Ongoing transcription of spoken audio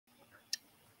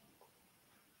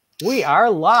We are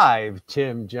live,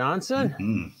 Tim Johnson.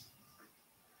 Mm-hmm.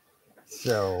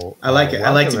 So I like it.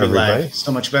 I like to be everybody. live.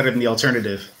 So much better than the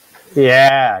alternative.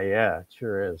 Yeah, it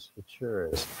sure is. It sure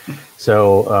is.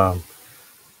 So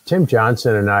Tim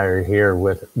Johnson and I are here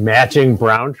with matching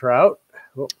brown trout.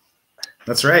 Oh.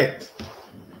 That's right.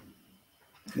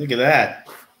 Look at that.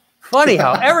 Funny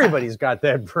how everybody's got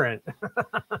that print.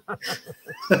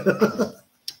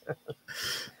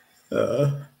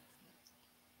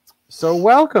 So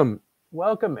welcome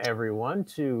everyone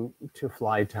to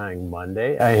Fly Tying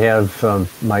Monday. I have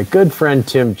my good friend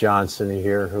Tim Johnson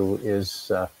here, who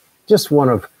is just one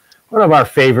of our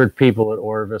favorite people at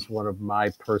Orvis, one of my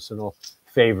personal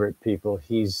favorite people.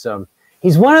 He's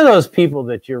one of those people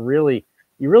that you really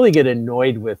get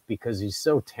annoyed with because he's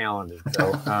so talented.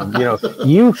 So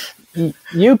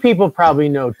you people probably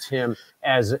know Tim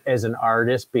as an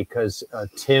artist because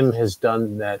Tim has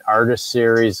done that artist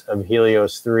series of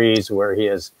Helios 3s where he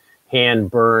has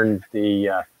hand burned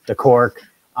the cork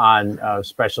on a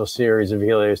special series of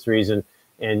Helios 3s,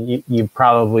 and you've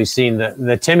probably seen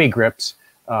the Timmy grips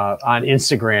on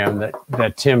Instagram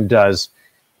that Tim does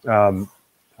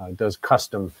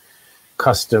custom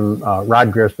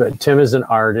rod grips. But Tim is an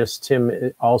artist.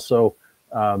 Tim also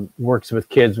works with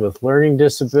kids with learning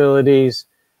disabilities.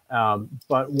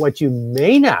 But what you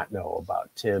may not know about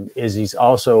Tim is he's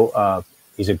also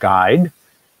he's a guide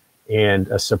and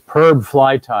a superb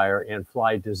fly tyer and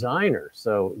fly designer.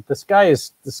 So this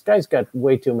guy's got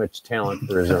way too much talent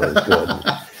for his own good.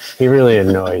 He really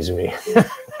annoys me.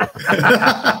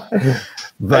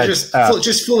 But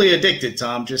just fully addicted,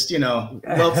 Tom. Just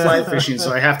love fly fishing,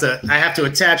 so I have to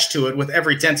attach to it with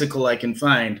every tentacle I can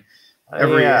find,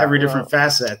 every different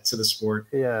facet to the sport.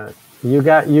 Yeah, you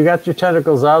got your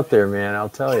tentacles out there, man. I'll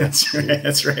tell you.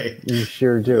 That's right. You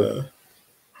sure do.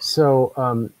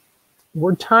 So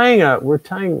we're tying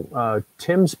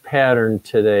Tim's pattern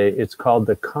today. It's called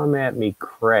the Come At Me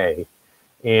Cray,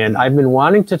 and I've been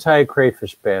wanting to tie a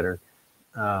crayfish pattern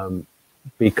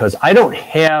because I don't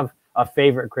have a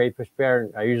favorite crayfish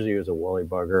pattern. I usually use a woolly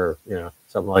bugger, or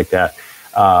something like that.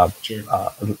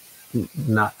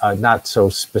 Not so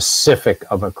specific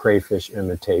of a crayfish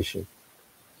imitation.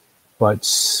 But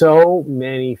so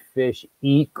many fish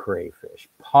eat crayfish.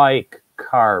 Pike,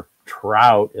 carp,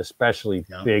 trout, especially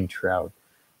big trout,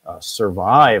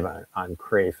 survive on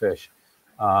crayfish.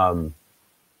 But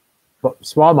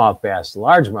smallmouth bass,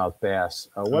 largemouth bass.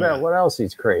 What else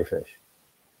eats crayfish?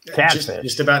 Catfish.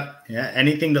 Just about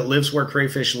anything that lives where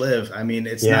crayfish live. I mean,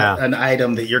 it's not an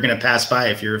item that you're going to pass by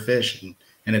if you're a fish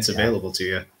and it's available to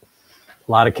you.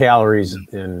 A lot of calories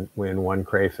in one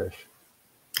crayfish.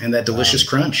 And that delicious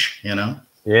crunch, Yeah,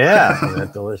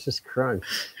 that delicious crunch.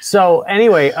 So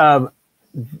anyway,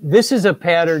 this is a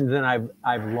pattern that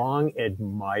I've long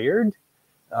admired,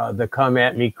 the Come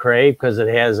At Me Cray, because it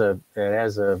has a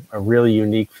really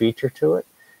unique feature to it,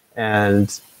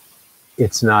 and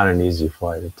it's not an easy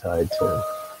fly to tie to.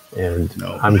 And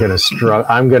no. I'm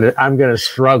gonna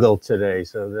struggle today.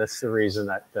 So that's the reason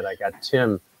that I got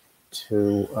Tim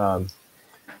to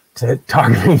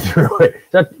talk me through it.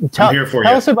 So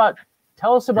tell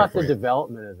us about the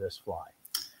development of this fly.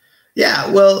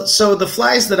 Yeah, well, so the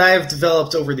flies that I have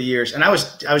developed over the years, and I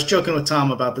was joking with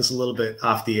Tom about this a little bit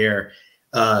off the air,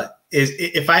 is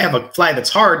if I have a fly that's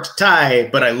hard to tie,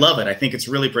 but I love it, I think it's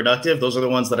really productive, those are the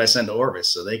ones that I send to Orvis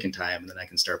so they can tie them and then I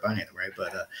can start buying them, right?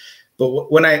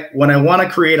 But when I want to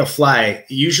create a fly,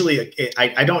 usually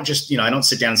I don't just, I don't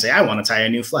sit down and say, I want to tie a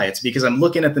new fly. It's because I'm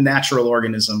looking at the natural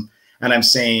organism and I'm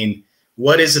saying,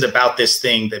 what is it about this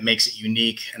thing that makes it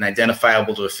unique and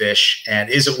identifiable to a fish? And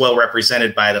is it well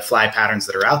represented by the fly patterns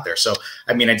that are out there? So,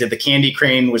 I mean, I did the candy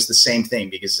crane was the same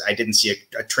thing because I didn't see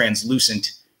a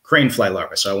translucent crane fly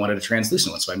larva. So I wanted a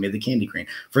translucent one. So I made the candy crane.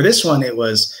 For this one,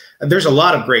 there's a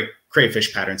lot of great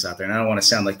crayfish patterns out there. And I don't want to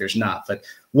sound like there's not, but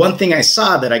one thing I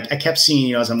saw that I kept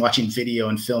seeing, as I'm watching video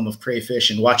and film of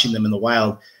crayfish and watching them in the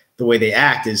wild, the way they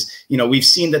act is, we've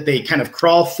seen that they kind of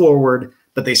crawl forward,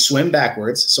 but they swim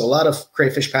backwards. So a lot of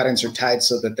crayfish patterns are tied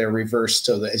so that they're reversed,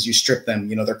 so that as you strip them,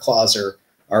 their claws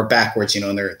are backwards,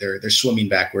 and they're swimming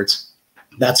backwards.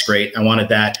 That's great. I wanted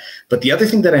that. But the other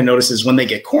thing that I noticed is when they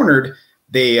get cornered,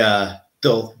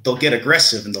 they'll get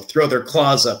aggressive and they'll throw their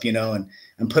claws up,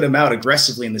 and put them out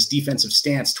aggressively in this defensive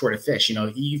stance toward a fish.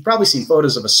 You've probably seen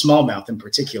photos of a smallmouth in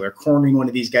particular cornering one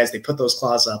of these guys. They put those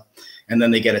claws up and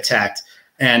then they get attacked.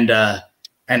 And I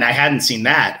hadn't seen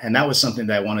that. And that was something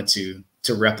that I wanted to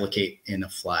replicate in a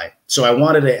fly. So I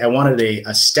wanted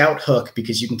a stout hook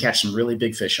because you can catch some really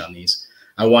big fish on these.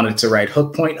 I wanted to ride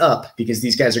hook point up because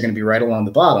these guys are going to be right along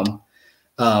the bottom.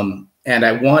 And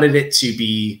I wanted it to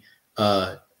be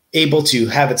able to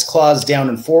have its claws down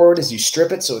and forward as you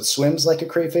strip it, so it swims like a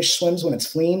crayfish swims when it's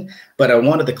fleeing. But I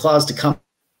wanted the claws to come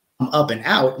up and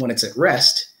out when it's at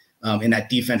rest, in that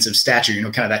defensive stature, kind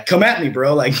of that "come at me,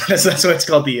 bro." Like that's why it's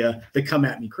called the "come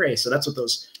at me" cray. So that's what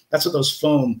those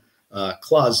foam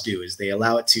claws do, is they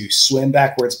allow it to swim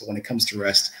backwards, but when it comes to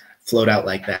rest, float out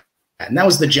like that. And that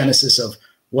was the genesis of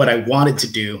what I wanted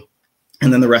to do.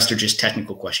 And then the rest are just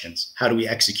technical questions. How do we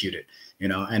execute it?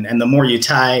 And the more you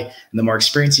tie and the more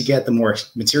experience you get, the more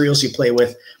materials you play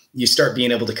with, you start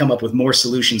being able to come up with more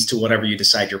solutions to whatever you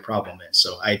decide your problem is.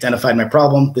 So I identified my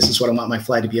problem. This is what I want my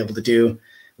fly to be able to do.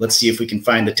 Let's see if we can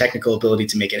find the technical ability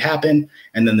to make it happen.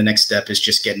 And then the next step is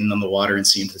just getting on the water and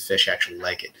seeing if the fish actually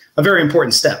like it. A very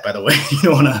important step, by the way. You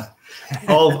don't want to,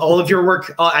 all of your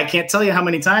work. I can't tell you how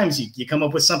many times you come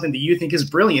up with something that you think is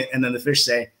brilliant, and then the fish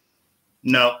say,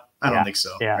 "No, I don't think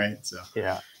so." Yeah. Right. So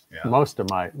yeah. Most of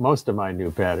my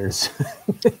new patterns.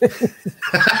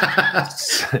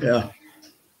 Yeah.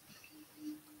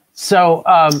 So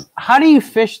how do you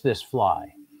fish this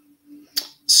fly?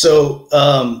 So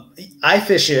I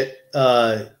fish it,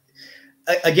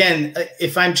 again,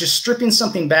 if I'm just stripping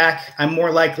something back, I'm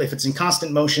more likely, if it's in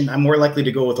constant motion, I'm more likely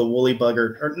to go with a woolly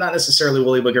bugger, or not necessarily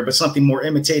woolly bugger, but something more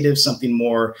imitative, something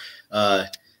more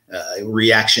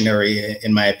reactionary,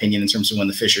 in my opinion, in terms of when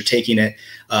the fish are taking it.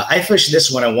 I fish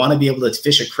this when I want to be able to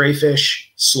fish a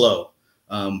crayfish slow,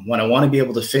 when I want to be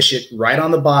able to fish it right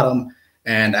on the bottom,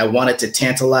 and I want it to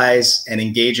tantalize and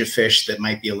engage a fish that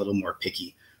might be a little more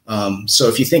picky. So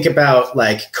if you think about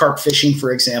like carp fishing,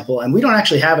 for example, and we don't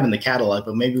actually have it in the catalog,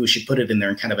 but maybe we should put it in there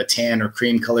in kind of a tan or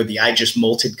cream color, the I just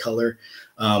molted color.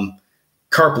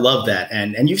 Carp love that.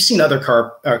 And you've seen other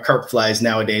carp flies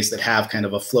nowadays that have kind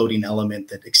of a floating element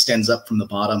that extends up from the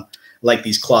bottom, like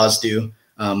these claws do.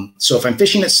 So if I'm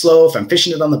fishing it slow, if I'm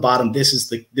fishing it on the bottom, this is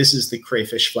the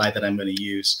crayfish fly that I'm going to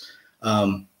use.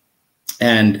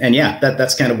 And yeah,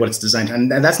 that's kind of what it's designed. And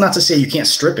that's not to say you can't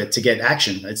strip it to get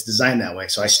action. It's designed that way.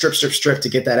 So I strip to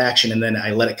get that action, and then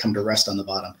I let it come to rest on the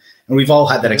bottom. And we've all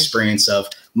had that experience of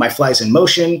my fly's in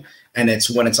motion, and it's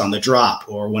when it's on the drop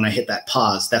or when I hit that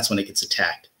pause, that's when it gets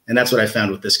attacked. And that's what I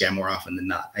found with this guy more often than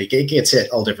not. It gets hit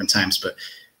all different times, but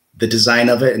the design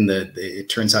of it, and it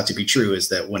turns out to be true, is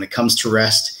that when it comes to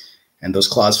rest and those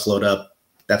claws float up,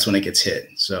 that's when it gets hit.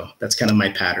 So that's kind of my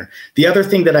pattern. The other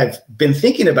thing that I've been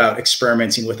thinking about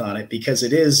experimenting with on it, because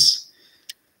it is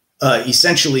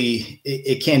essentially,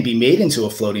 it can be made into a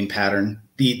floating pattern.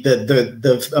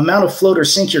 The amount of float or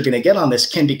sink you're going to get on this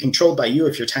can be controlled by you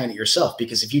if you're tying it yourself,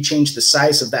 because if you change the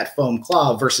size of that foam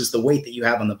claw versus the weight that you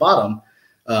have on the bottom,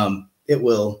 it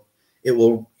will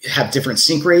have different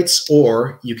sink rates,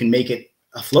 or you can make it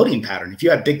a floating pattern. If you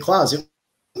have big claws, it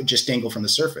would just dangle from the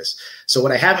surface. So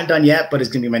what I haven't done yet, but is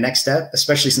going to be my next step,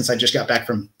 especially since I just got back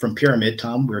from Pyramid,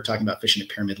 Tom, we were talking about fishing at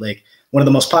Pyramid Lake. One of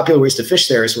the most popular ways to fish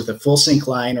there is with a full sink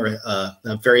line or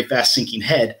a very fast sinking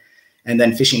head, and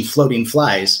then fishing floating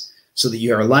flies so that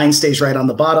your line stays right on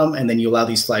the bottom, and then you allow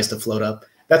these flies to float up.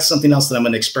 That's something else that I'm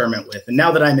going to experiment with. And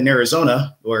now that I'm in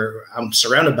Arizona, where I'm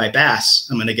surrounded by bass,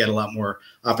 I'm going to get a lot more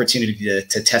opportunity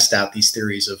to test out these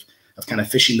theories of kind of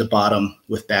fishing the bottom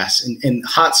with bass. In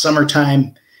hot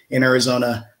summertime in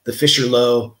Arizona, the fish are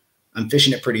low. I'm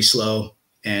fishing it pretty slow,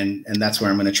 and that's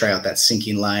where I'm going to try out that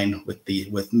sinking line with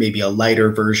maybe a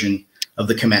lighter version of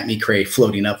the Come At Me Cray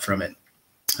floating up from it.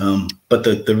 But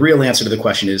the real answer to the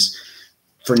question is,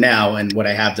 for now, and what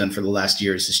I have done for the last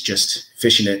years, is just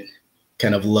fishing it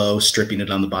kind of low, stripping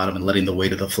it on the bottom, and letting the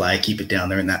weight of the fly keep it down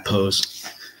there in that pose.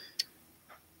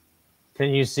 Can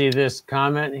you see this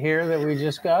comment here that we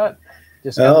just got?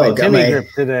 Just got my Jimmy grip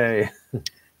today.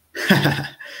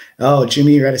 Oh,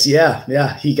 Jimmy Redis.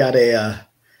 Yeah. He got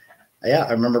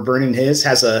I remember burning his.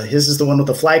 His is the one with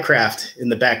the fly craft in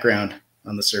the background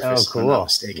on the surface. Oh, cool. If I'm not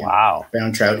mistaken. Wow.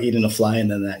 Brown trout eating a fly,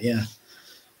 and then that, yeah.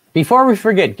 Before we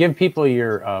forget, give people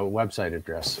your website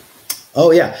address. Oh,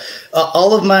 yeah.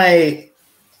 All of my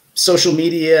social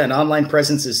media and online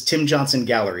presence is Tim Johnson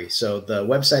Gallery. So the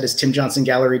website is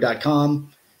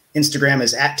timjohnsongallery.com. Instagram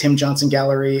is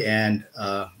 @TimJohnsonGallery, and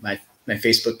my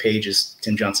Facebook page is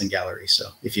Tim Johnson Gallery. So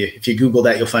if you Google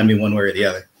that, you'll find me one way or the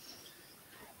other.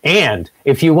 And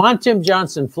if you want Tim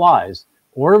Johnson flies,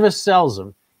 Orvis sells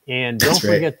them. And don't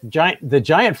forget the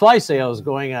giant fly sale is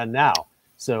going on now.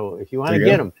 So if you want to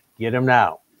get them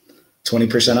now.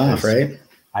 20% off, right?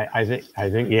 I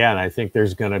think yeah, and I think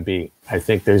there's going to be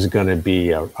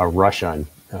a rush on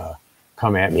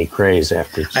Come At Me craze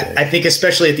after today. I think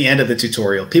especially at the end of the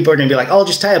tutorial, people are going to be like, "Oh, I'll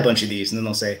just tie a bunch of these," and then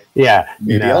they'll say, "Yeah,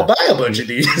 maybe I'll buy a bunch of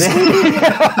these."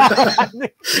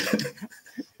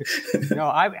 No,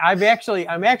 I'm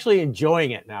actually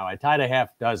enjoying it now. I tied a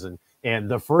half dozen, And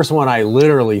the first one I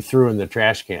literally threw in the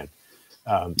trash can.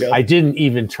 I didn't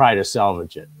even try to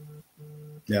salvage it.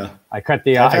 Yeah, I cut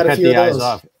the eyes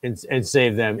off and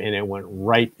saved them, and it went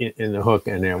right in the hook,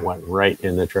 and it went right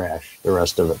in the trash. The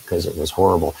rest of it, because it was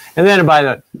horrible. And then by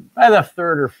the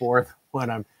third or fourth one,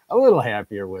 I'm a little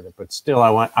happier with it. But still, I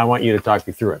want you to talk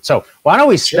me through it. So why don't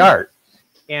we start?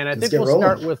 And I think we'll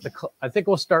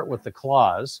start with the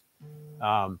claws,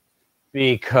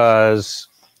 because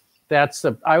that's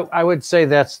I would say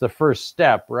that's the first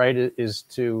step, right? Is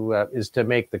to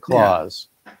make the claws.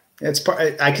 Yeah. It's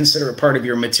part. I consider it part of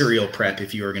your material prep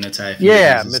if you were going to tie.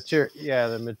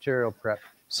 The material prep.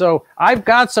 So I've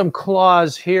got some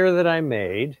claws here that I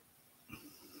made,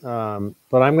 but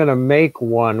I'm going to make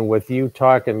one with you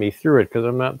talking me through it, because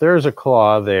I'm not. There's a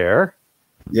claw there.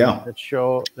 Yeah. That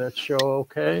show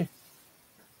okay.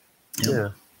 Yeah.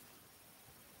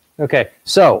 Okay.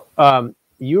 So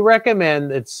you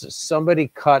recommend that somebody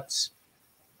cuts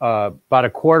about a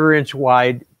 1/4 inch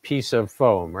wide piece of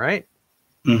foam, right?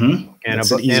 Mm-hmm. And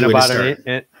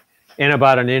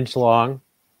about an inch long.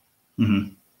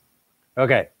 Mm-hmm.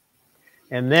 Okay.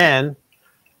 And then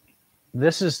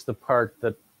this is the part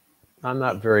that I'm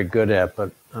not very good at,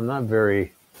 but I'm not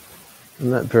very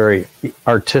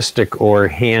artistic or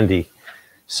handy.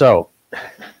 So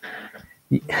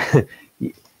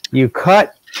you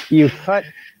cut what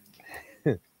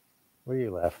are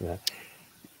you laughing at?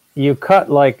 You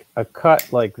cut like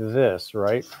this,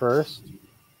 right? First.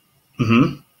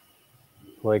 Mm-hmm.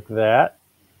 Like that.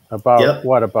 About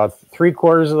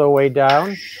 3/4 of the way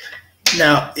down.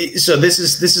 Now, so this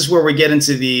is where we get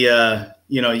into the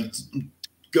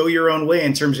go your own way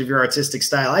in terms of your artistic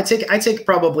style. I take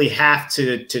probably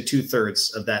 1/2 to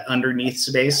 2/3 of that underneath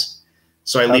space,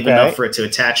 so I leave enough for it to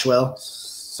attach well.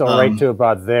 So right to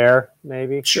about there,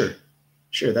 maybe. Sure,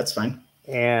 that's fine.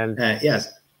 And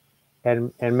yes,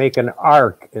 and make an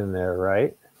arc in there,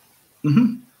 right?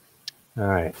 Mm-hmm. All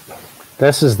right.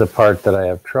 This is the part that I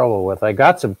have trouble with. I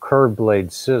got some curved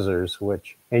blade scissors,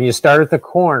 and you start at the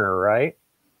corner, right?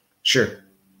 Sure.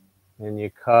 And you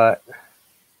cut.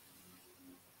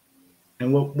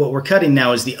 And what we're cutting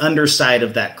now is the underside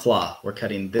of that claw. We're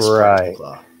cutting this part of the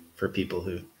claw for people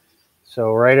who.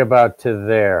 So right about to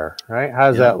there, right?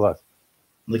 How's that look?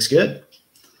 Looks good.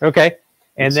 Okay.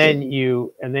 And then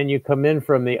you come in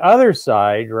from the other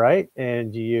side, right?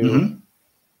 And you. Mm-hmm.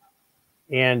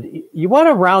 And you want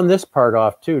to round this part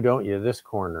off too, don't you? This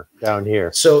corner down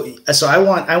here. So I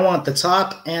want the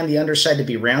top and the underside to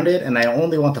be rounded, and I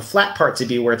only want the flat part to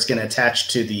be where it's going to attach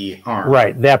to the arm.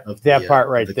 Right. That part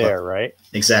right there, right?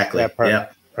 Exactly. That part. Yeah.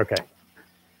 Okay.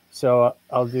 So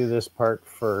I'll do this part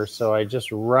first. So I just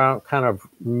kind of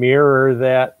mirror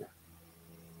that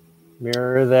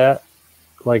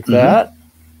like that.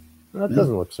 That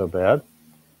doesn't look so bad.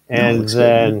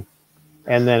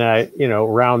 And then I,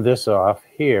 round this off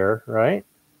here, right?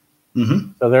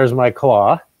 Mm-hmm. So there's my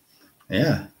claw.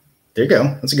 Yeah. There you go.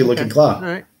 That's a good looking claw. All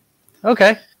right.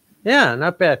 Okay. Yeah,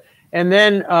 not bad. And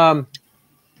then,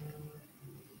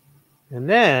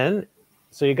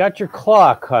 so you got your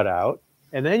claw cut out,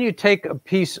 and then you take a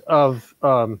piece of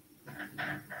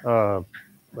squirrel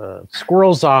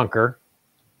zonker,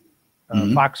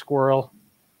 fox squirrel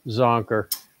zonker.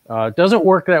 It doesn't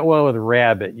work that well with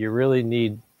rabbit. You really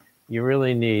need.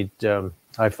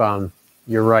 I found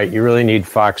you're right. You really need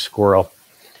fox squirrel.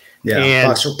 Yeah,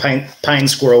 and pine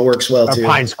squirrel works well too.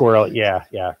 Pine squirrel, yeah.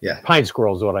 Pine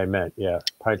squirrel is what I meant. Yeah,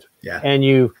 pine. Yeah. And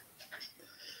is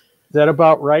that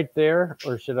about right there,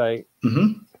 or should I?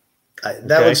 Mm-hmm.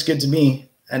 That looks good to me.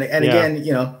 And again,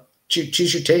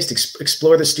 choose your taste.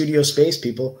 Explore the studio space,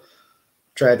 people.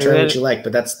 Try what you like,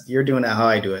 but you're doing it how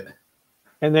I do it.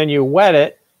 And then you wet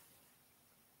it.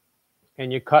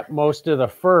 And you cut most of the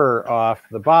fur off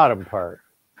the bottom part.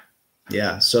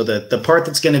 Yeah. So the part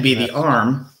that's going to be the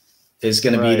arm is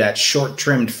going to be that short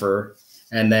trimmed fur,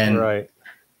 and then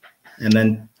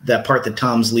that part that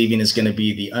Tom's leaving is going to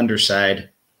be the underside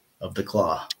of the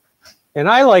claw. And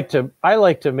I like to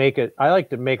make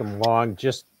them long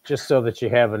just so that you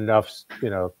have enough.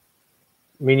 I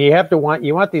mean, you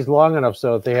want these long enough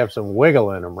so that they have some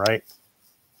wiggle in them, right?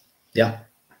 Yeah.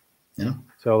 Yeah.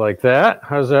 So like that.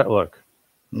 How's that look?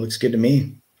 It looks good to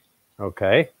me.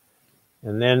 Okay.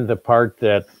 And then the part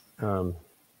that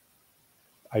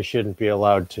I shouldn't be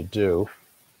allowed to do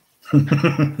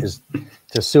is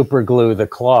to super glue the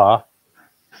claw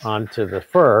onto the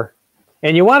fur.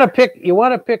 And you want to pick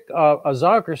a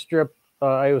zonker strip.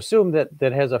 I assume that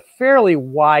has a fairly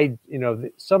wide,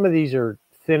 some of these are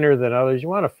thinner than others. You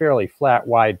want a fairly flat,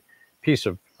 wide piece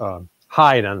of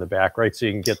hide on the back, right? So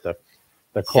you can get the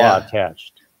claw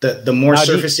attached. the more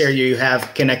surface area you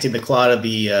have connecting the claw to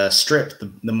the strip,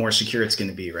 the more secure it's going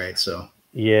to be, right? So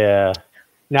yeah.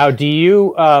 Now, do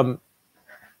you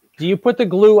put the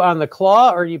glue on the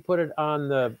claw or you put it on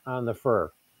the fur?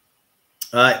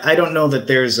 I don't know that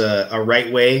there's a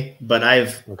right way, but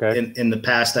in the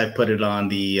past I've put it on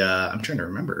the. I'm trying to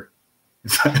remember.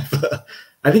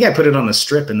 I think I put it on the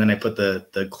strip and then I put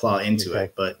the claw into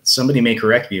it. But somebody may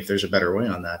correct me if there's a better way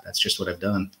on that. That's just what I've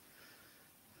done.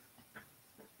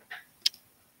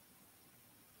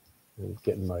 I'm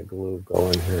getting my glue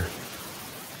going here.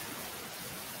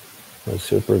 My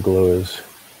super glue is.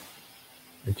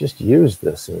 I just used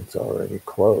this and it's already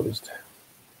closed.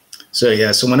 So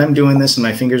yeah, so when I'm doing this and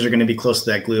my fingers are going to be close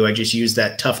to that glue, I just use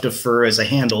that tuft of fur as a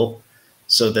handle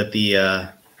so that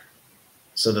the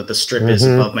strip is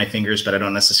above my fingers, but I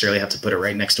don't necessarily have to put it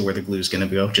right next to where the glue is going to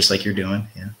go, just like you're doing.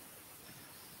 Yeah.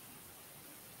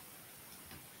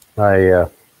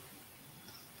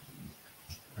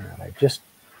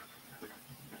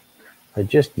 I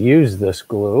just used this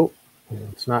glue.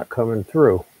 It's not coming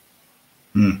through.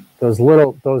 Those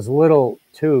little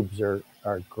tubes are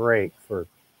great for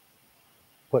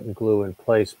putting glue in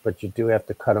place, but you do have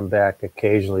to cut them back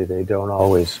occasionally. They don't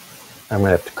always. I'm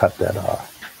going to have to cut that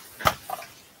off.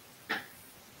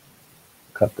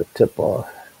 Cut the tip off.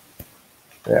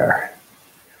 There.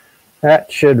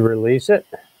 That should release it.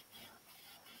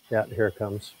 Yeah, here it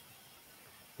comes.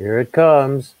 Here it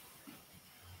comes.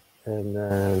 And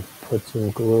then put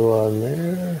some glue on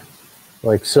there,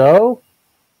 like so.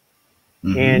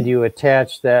 And you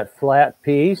attach that flat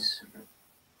piece.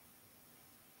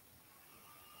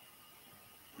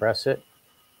 Press it.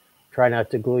 Try not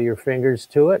to glue your fingers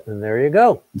to it, and there you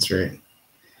go. That's right.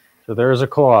 So there's a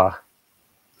claw.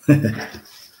 And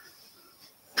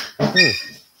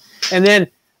then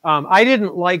I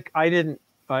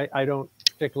don't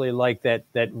particularly like that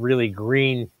really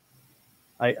green.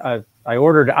 I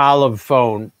ordered olive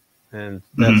phone, and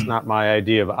that's not my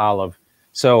idea of olive.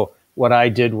 So what I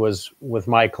did was with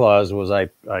my claws was I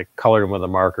colored them with a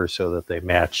marker so that they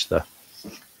match the.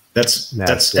 That's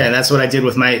what I did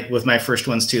with my first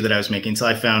ones too that I was making until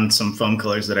I found some foam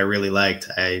colors that I really liked.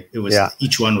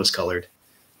 Each one was colored.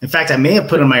 In fact, I may have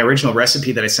put on my original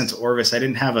recipe that I sent to Orvis. I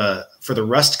didn't have for the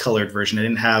rust colored version. I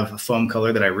didn't have a foam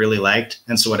color that I really liked,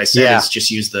 and so what I said is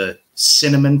just use the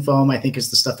cinnamon foam. I think is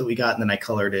the stuff that we got, and then I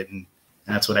colored it, and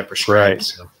that's what I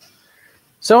prescribed. Right.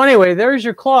 So anyway, there's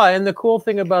your claw, and the cool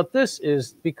thing about this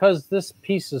is because this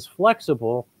piece is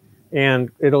flexible,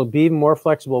 and it'll be more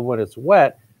flexible when it's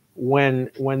wet.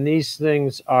 When these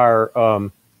things are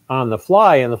on the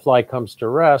fly and the fly comes to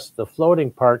rest, the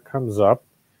floating part comes up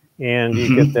and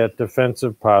you get that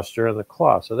defensive posture in the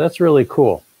claw. So that's really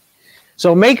cool.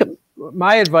 So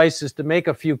my advice is to make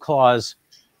a few claws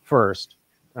first,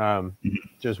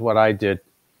 just what I did,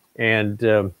 and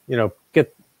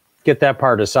get that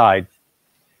part aside,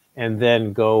 and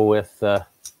then go with the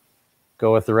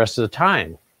rest of the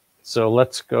time. So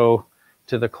let's go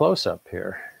to the close-up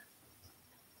here.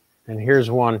 And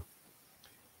here's one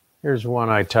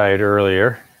I tied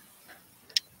earlier.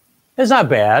 It's not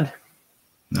bad.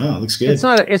 No, it looks good. It's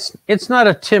not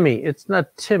a Timmy. It's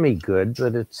not Timmy good,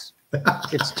 but it's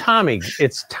Tommy.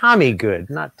 It's Tommy good,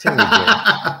 not Timmy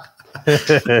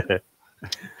good.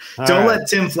 Don't let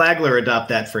Tim Flagler adopt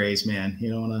that phrase, man.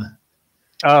 You don't want to.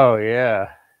 Oh yeah.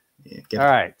 All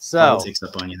right. So politics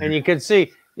up on you there. And you can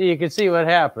see what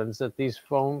happens, that these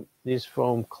foam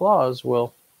claws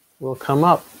will come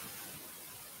up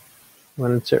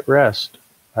when it's at rest.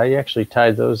 I actually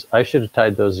tied those. I should have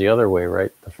tied those the other way,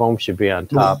 right? The foam should be on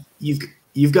top. Well,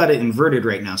 you've got it inverted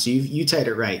right now, so you tied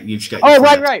it right. You've got.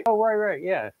 Right. Oh, right.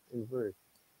 Yeah, inverted.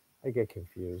 I get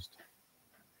confused.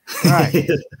 All right.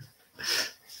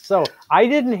 So I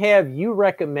didn't have you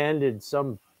recommended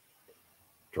some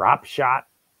drop shot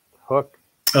hook.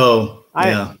 Oh,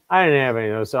 yeah. I didn't have any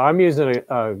of those, so I'm using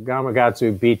a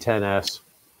Gamakatsu B10S.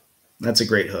 That's a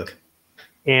great hook.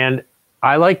 And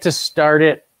I like to start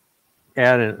it.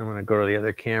 And I'm going to go to the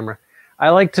other camera.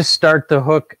 I like to start the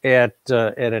hook at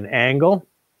an angle,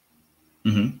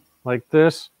 like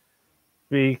this,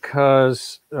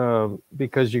 because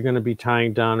you're going to be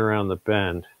tying down around the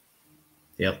bend.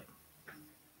 Yep.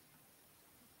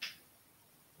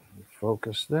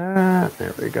 Focus that.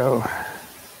 There we go.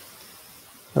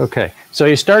 Okay, so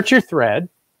you start your thread,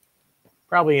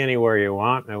 probably anywhere you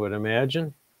want, I would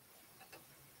imagine.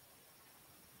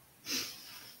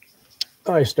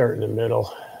 I start in the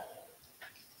middle.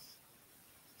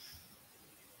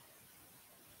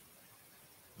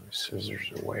 My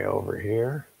scissors are way over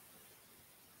here.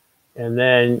 And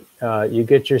then you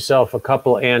get yourself a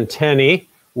couple antennae,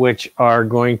 which are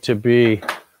going to be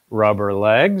rubber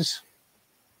legs.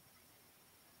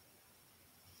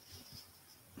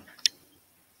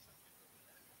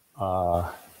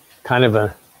 I've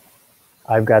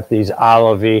got these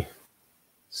olivey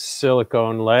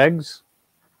silicone legs.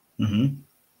 Mm-hmm.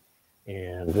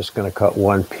 And I'm just going to cut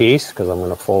one piece because I'm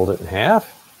going to fold it in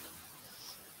half.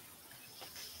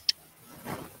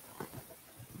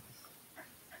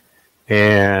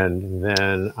 And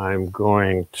then I'm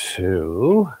going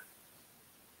to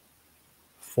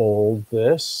fold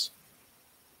this.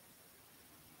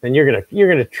 And you're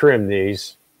gonna trim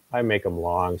these. I make them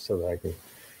long so that I can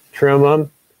trim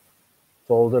them,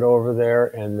 fold it over there,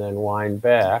 and then wind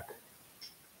back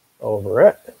over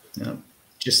it. Yeah.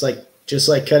 Just like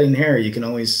cutting hair, you can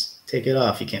always take it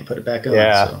off. You can't put it back on.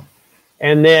 Yeah. So.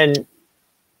 And then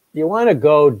you want to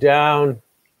go down.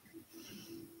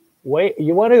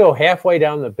 You want to go halfway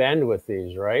down the bend with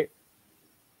these, right?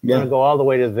 You want to go all the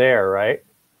way to there, right?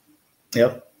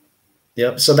 Yep.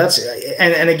 So that's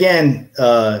and again,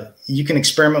 you can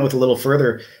experiment with a little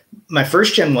further. My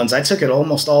first gen ones, I took it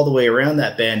almost all the way around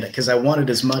that bend because I wanted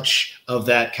as much of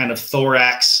that kind of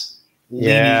thorax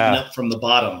leaning up from the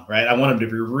bottom, right? I want them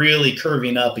to be really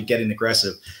curving up and getting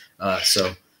aggressive.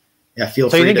 So yeah, feel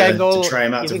free to try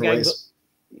them out different ways.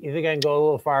 You think I can go a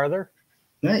little farther?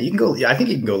 Yeah, you can go. Yeah, I think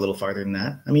you can go a little farther than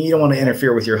that. I mean, you don't want to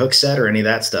interfere with your hook set or any of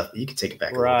that stuff. But you can take it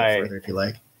back a little bit further if you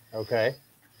like. Okay.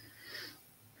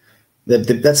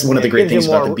 That's one of the great things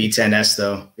about the B10S,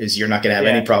 though, is you're not going to have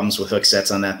any problems with hook sets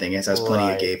on that thing. It has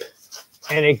plenty of gape.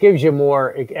 And it gives you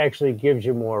more. It actually gives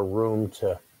you more room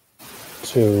to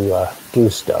do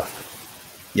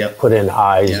stuff. Yep. Put in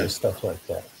eyes and stuff like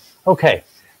that. Okay.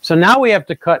 So now we have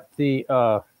to cut the.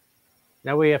 Not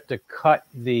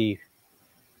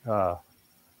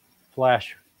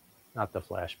the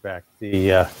flashback.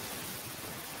 The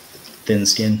thin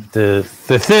skin. The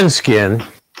thin skin.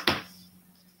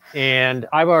 And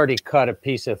I've already cut a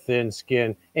piece of thin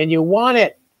skin. And you want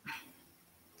it,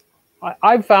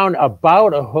 I've found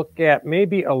about a hook gap,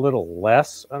 maybe a little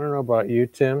less. I don't know about you,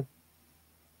 Tim.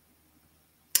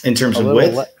 In terms of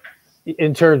width?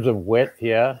 In terms of width,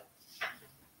 yeah.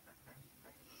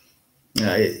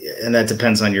 And that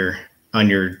depends on your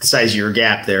size of your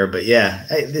gap there. But yeah,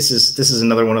 this is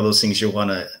another one of those things you'll want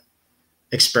to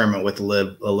experiment with a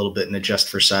little bit and adjust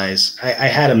for size. I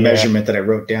had a measurement that I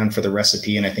wrote down for the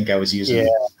recipe, and I think I was using.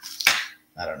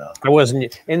 I don't know. I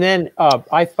wasn't. And then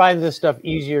I find this stuff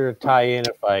easier to tie in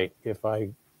if I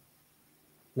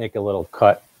make a little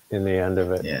cut in the end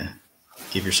of it. Yeah,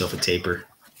 give yourself a taper.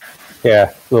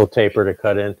 Yeah, a little taper to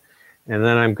cut in, and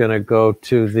then I'm going to go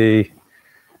to the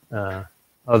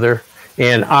other,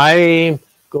 and I'm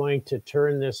going to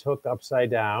turn this hook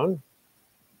upside down.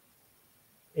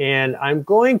 And I'm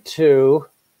going to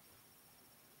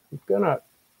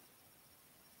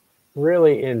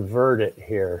really invert it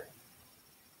here.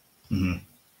 Mm-hmm.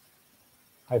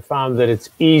 I found that it's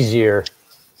easier.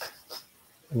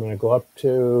 I'm going to go up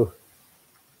to.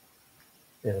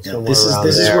 This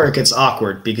is where it gets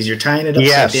awkward because you're tying it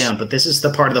upside down, but this is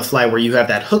the part of the fly where you have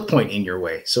that hook point in your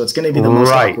way. So it's going to be the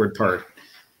most awkward part.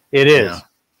 It is.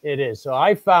 It is. So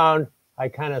I found I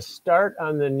kind of start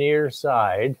on the near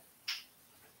side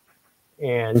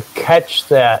and catch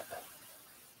that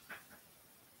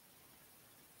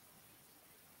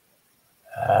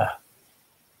I'll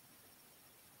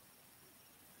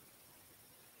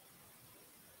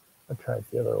try it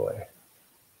the other way.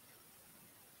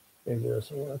 Maybe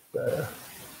this will work better.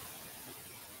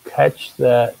 Catch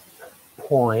that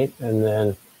point and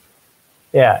then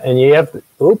and you have to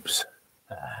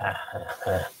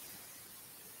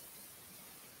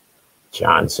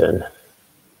Johnson.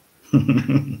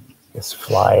 This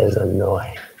fly is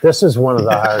annoying. This is one of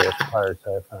the hardest parts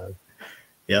I found.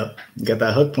 Yep. You got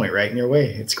that hook point right in your way.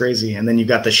 It's crazy. And then you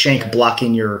got the shank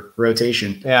blocking your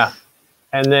rotation. Yeah.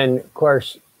 And then, of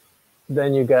course,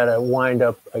 then you got to wind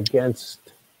up against,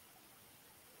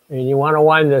 and you want to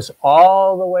wind this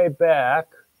all the way back.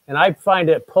 And I find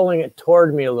it pulling it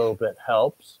toward me a little bit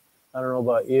helps. I don't know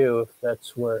about you, if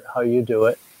that's how you do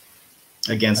it.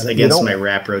 Against my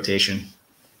wrap rotation.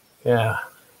 Yeah.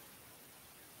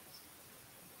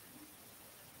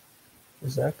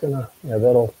 Is that gonna? Yeah,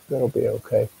 that'll be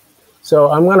okay.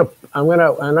 So I'm gonna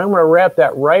wrap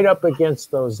that right up against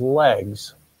those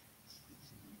legs.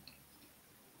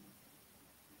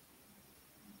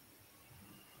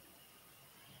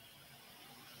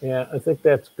 Yeah, I think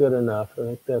that's good enough. I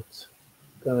think that's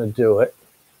gonna do it.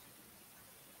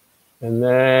 And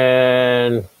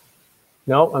then,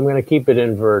 no, I'm gonna keep it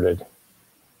inverted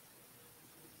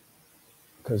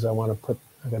because I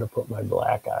gotta put my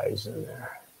black eyes in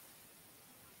there.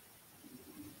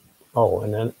 Oh,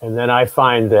 and then I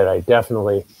find that I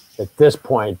definitely, at this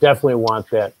point, definitely want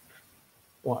that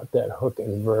hook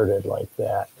inverted like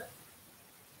that.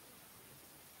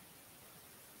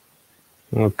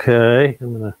 Okay,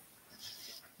 I'm gonna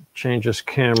change this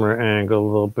camera angle a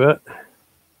little bit.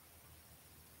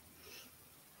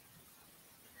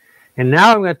 And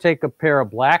now I'm going to take a pair of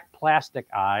black plastic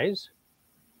eyes,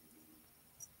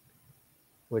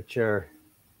 which are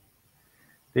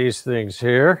these things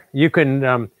here. You could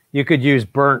use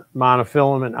burnt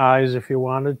monofilament eyes if you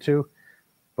wanted to,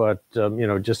 but you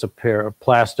know, just a pair of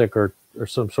plastic or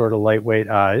some sort of lightweight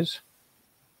eyes.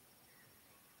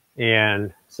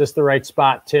 And is this the right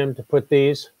spot, Tim, to put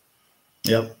these?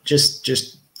 Yep,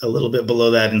 just a little bit below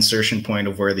that insertion point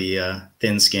of where the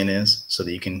thin skin is, so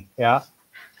that you can. Yeah.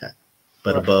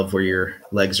 But above where your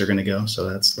legs are going to go, so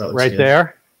that looks right good.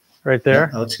 there, right there. Yeah,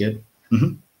 that looks good.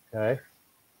 Mm-hmm. Okay.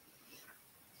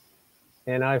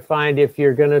 And I find if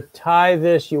you're going to tie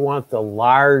this, you want the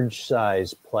large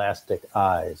size plastic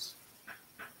eyes.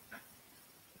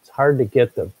 It's hard to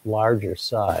get the larger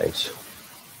size.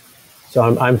 So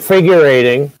I'm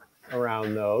figurating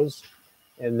around those.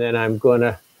 And then I'm going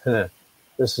to,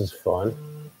 this is fun,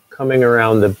 coming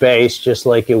around the base just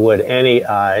like you would any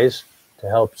eyes to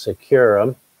help secure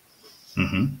them.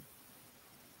 Mm-hmm.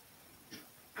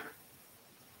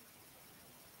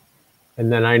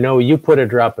 And then I know you put a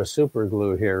drop of super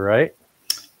glue here, right?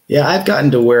 Yeah, I've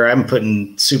gotten to where I'm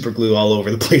putting super glue all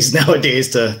over the place nowadays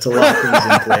to lock things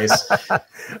in place. All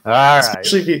right.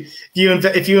 Especially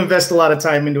if you invest a lot of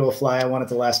time into a fly, I want it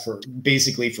to last for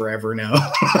basically forever now.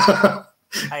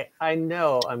 I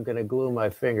know I'm going to glue my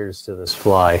fingers to this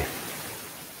fly.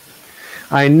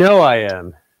 I know I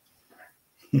am.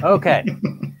 Okay.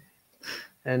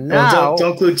 And now, well,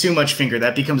 don't glue too much finger.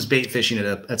 That becomes bait fishing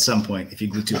at some point if you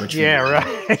glue too much finger. Yeah,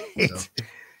 right.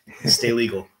 So, stay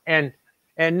legal. And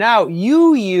now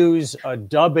you use a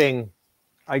dubbing.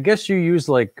 I guess you use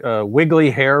like a wiggly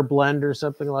hair blend or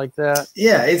something like that.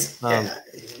 Yeah, it's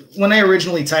when I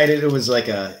originally tied it, it was like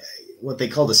what they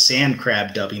called a sand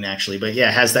crab dubbing, actually. But yeah,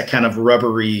 it has that kind of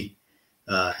rubbery.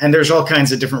 And there's all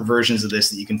kinds of different versions of this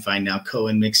that you can find now.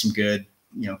 Cohen makes some good,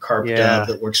 carp dub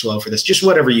that works well for this. Just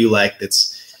whatever you like.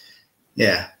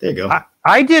 There you go.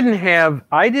 I didn't have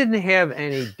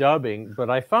any dubbing, but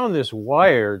I found this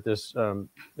wire, this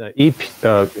Enrico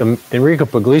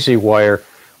Puglisi wire,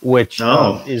 which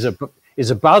is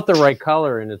about the right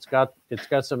color, and it's got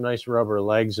some nice rubber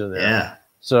legs in there. Yeah.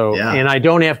 So and I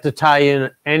don't have to tie in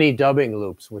any dubbing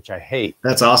loops, which I hate.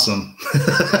 That's awesome.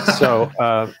 So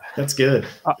that's good.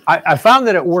 I found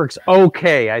that it works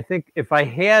okay. I think if I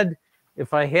had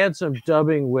some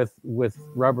dubbing with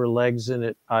rubber legs in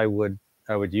it, I would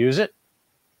use it,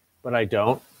 but I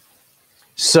don't.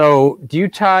 So do you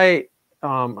tie?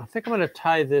 I think I'm going to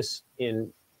tie this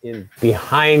in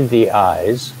behind the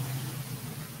eyes.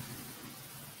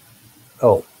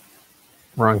 Oh,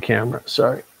 wrong camera.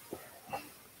 Sorry.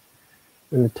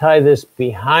 I'm going to tie this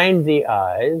behind the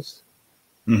eyes.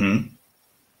 Mm-hmm.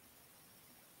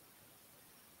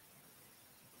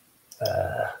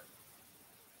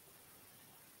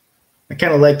 I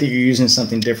kind of like that you're using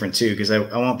something different too, because I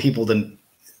want people to.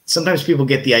 Sometimes people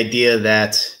get the idea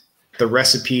that the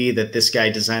recipe that this guy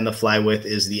designed the fly with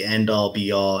is the end all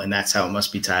be all, and that's how it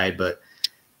must be tied. But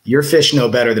your fish know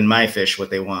better than my fish what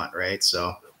they want, right?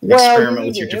 So experiment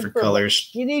with your different colors.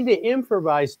 You need to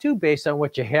improvise too, based on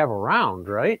what you have around,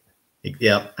 right?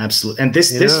 Yeah, absolutely. And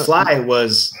this fly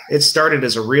it started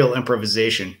as a real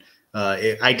improvisation.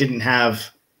 I didn't have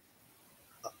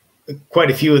quite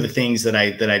a few of the things that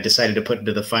I decided to put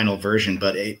into the final version,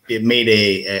 but it made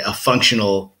a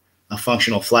functional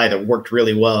fly that worked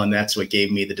really well, and that's what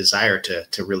gave me the desire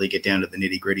to really get down to the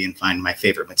nitty gritty and find my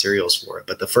favorite materials for it.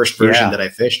 But the first version that I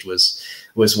fished was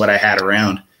what I had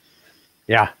around.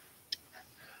 Yeah.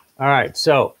 All right.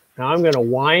 So now I'm going to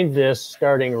wind this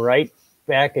starting right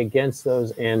back against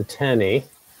those antennae,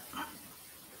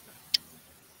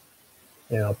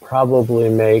 and I'll probably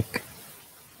make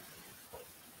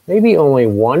maybe only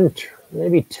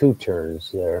maybe two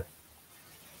turns there,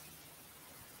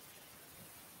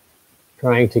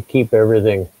 trying to keep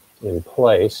everything in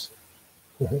place.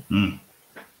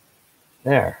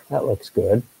 There, that looks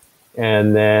good.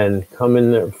 And then come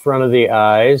in the front of the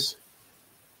eyes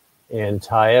and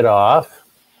tie it off.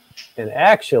 And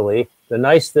actually, the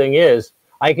nice thing is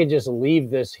I could just leave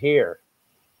this here.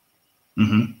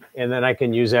 And then I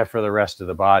can use that for the rest of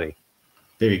the body.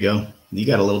 There you go. You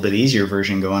got a little bit easier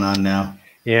version going on now.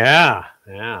 Yeah,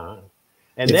 yeah.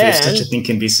 And if such a thing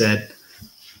can be said.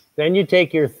 Then you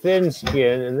take your thin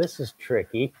skin, and this is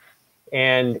tricky,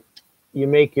 and you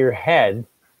make your head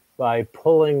by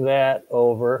pulling that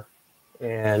over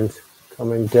and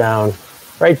coming down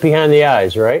right behind the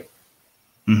eyes, right?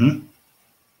 Mm-hmm.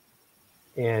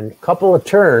 And a couple of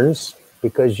turns,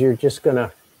 because you're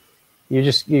gonna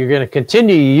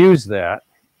continue to use that.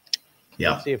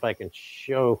 Yeah. Let's see if I can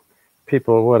show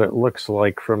people what it looks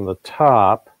like from the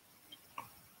top.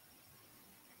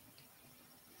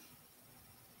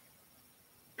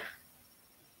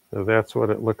 So that's what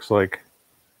it looks like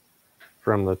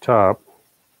from the top.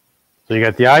 So you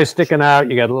got the eyes sticking out,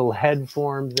 you got a little head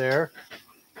formed there.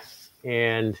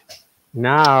 And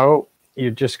now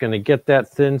you're just going to get that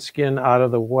thin skin out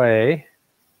of the way.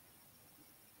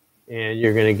 And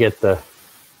you're going to get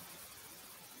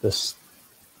this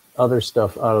other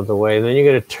stuff out of the way. And then you're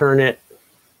going to turn it.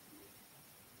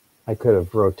 I could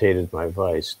have rotated my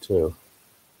vise too.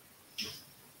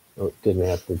 Didn't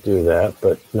have to do that,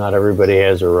 but not everybody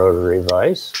has a rotary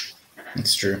vise.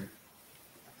 That's true.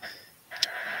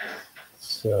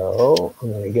 So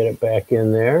I'm going to get it back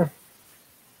in there.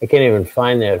 I can't even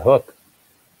find that hook.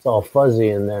 It's all fuzzy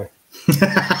in there.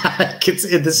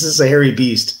 This is a hairy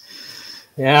beast.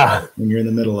 Yeah. When you're in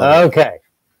the middle of it. Okay.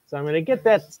 So I'm going to get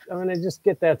that. I'm going to just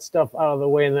get that stuff out of the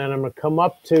way, and then I'm going to come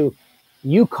up to,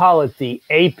 you call it the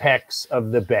apex of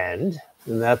the bend,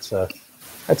 and that's a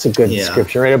good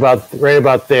description. Right about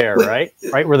there, right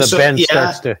where the bend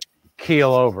starts to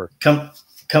keel over.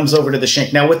 Comes over to the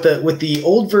shank. Now with the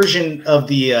old version of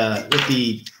the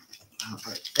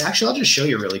actually, I'll just show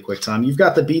you really quick, Tom. You've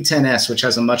got the B10S, which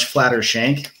has a much flatter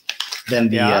shank than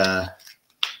the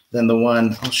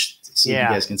one. I'll see if you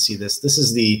guys can see this. This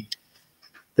is the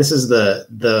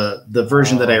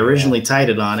version that I originally tied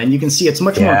it on, and you can see it's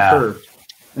much more curved.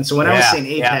 And so when I was saying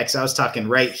apex, I was talking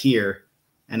right here,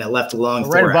 and it left a long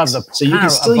thorax. So you can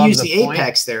still use the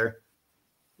apex there.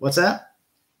 What's that?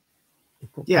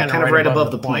 Yeah, kind of right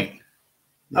above the point.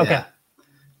 Yeah. Okay.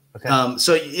 Okay.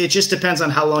 So it just depends on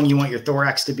how long you want your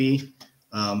thorax to be.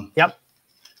 Yep.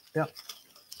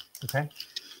 Okay.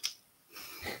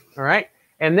 All right.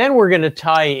 And then we're going to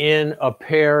tie in a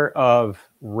pair of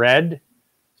red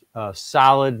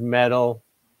solid metal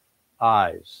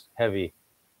eyes, heavy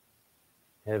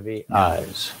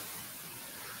eyes.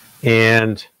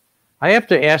 And I have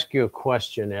to ask you a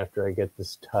question after I get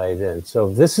this tied in. So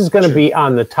this is going to be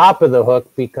on the top of the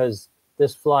hook because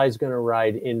this fly is going to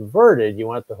ride inverted. You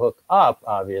want the hook up,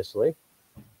 obviously.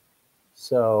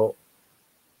 So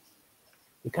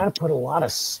you got to put a lot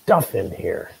of stuff in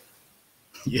here.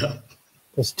 Yeah.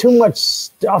 There's too much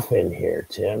stuff in here,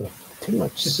 Tim. Too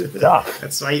much stuff.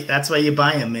 That's why you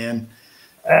buy them, man.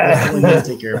 Let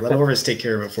take care of it. Let Orvis take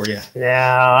care of it for you.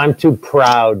 Yeah, I'm too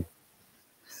proud.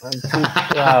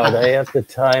 I have to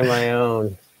tie my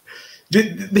own.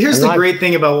 Here's the great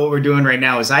thing about what we're doing right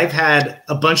now is I've had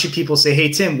a bunch of people say, "Hey,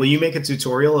 Tim, will you make a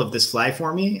tutorial of this fly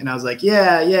for me?" And I was like,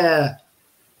 yeah.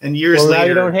 And years later, now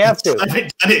you don't have to. I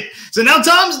haven't done it. So now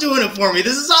Tom's doing it for me.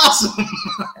 This is awesome.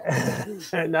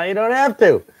 Now you don't have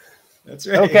to. That's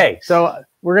right. Okay, so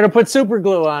we're going to put super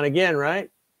glue on again,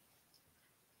 right?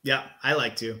 Yeah, I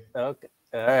like to. Okay,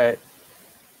 all right.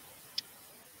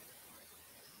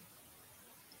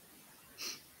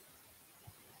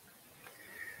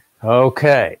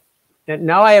 Okay. And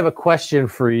now I have a question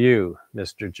for you,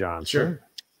 Mr. Johnson. Sure.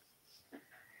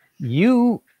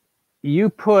 You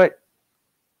put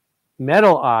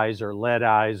metal eyes or lead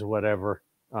eyes, whatever,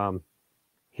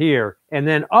 here, and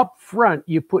then up front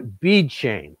you put bead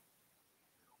chain.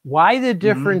 Why the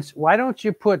difference? Why don't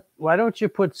you put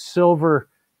silver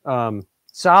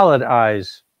solid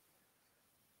eyes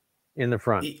in the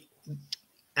front?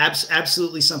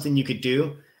 Absolutely something you could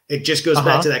do. It just goes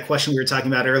back to that question we were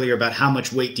talking about earlier about how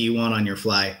much weight do you want on your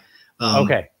fly.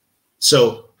 Okay.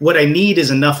 So what I need is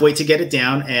enough weight to get it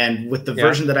down. And with the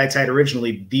version that I tied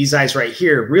originally, these eyes right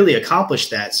here really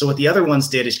accomplished that. So what the other ones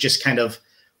did is just kind of,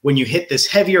 when you hit this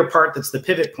heavier part that's the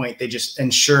pivot point, they just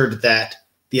ensured that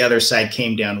the other side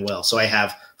came down well. So I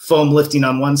have foam lifting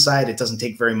on one side. It doesn't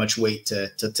take very much weight to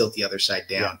tilt the other side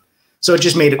down. Yeah. So it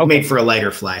just made for a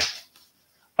lighter fly.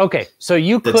 Okay, so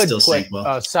you could put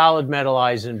solid metal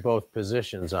eyes in both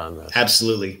positions on this.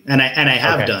 Absolutely, and I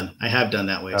have done. I have done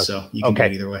that way, so you can do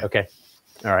it either way. Okay,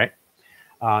 all right.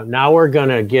 Now we're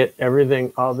gonna get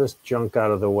all this junk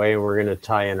out of the way. We're gonna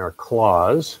tie in our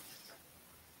claws.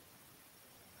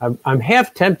 I'm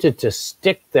half tempted to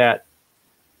stick that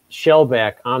shell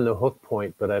back on the hook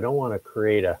point, but I don't want to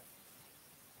create a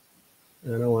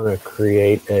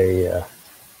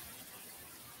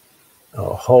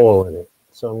hole in it.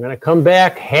 So I'm going to come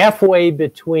back halfway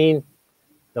between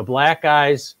the black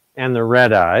eyes and the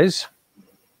red eyes,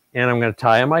 and I'm going to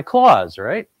tie in my claws,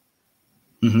 right?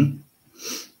 Mm-hmm.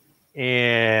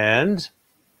 And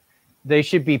They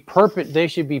should be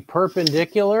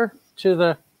perpendicular to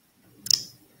the.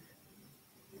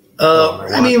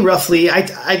 I mean, roughly.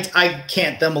 I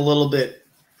cant them a little bit.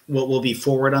 What will be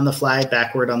forward on the fly,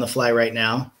 backward on the fly right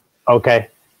now. Okay.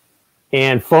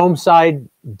 And foam side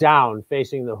down,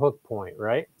 facing the hook point,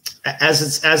 right? As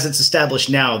it's established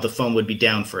now, the foam would be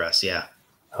down for us. Yeah.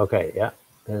 Okay. Yeah.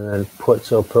 And then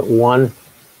put one,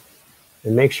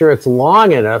 and make sure it's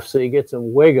long enough so you get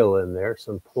some wiggle in there,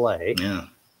 some play. Yeah.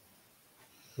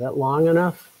 Is that long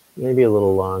enough? Maybe a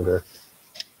little longer.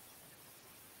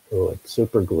 Oh, it's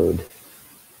super glued.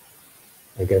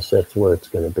 I guess that's where it's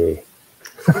going to be.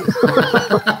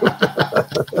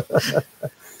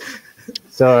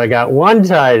 So I got one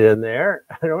tied in there.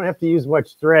 I don't have to use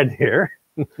much thread here.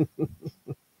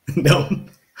 No.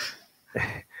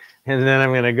 And then I'm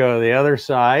going to go to the other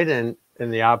side and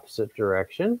in the opposite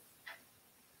direction.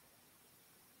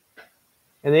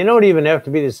 And they don't even have to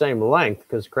be the same length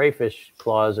because crayfish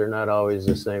claws are not always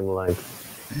the same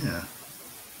length. Yeah.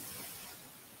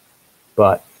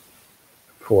 But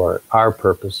for our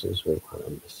purposes, we want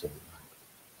them the same length.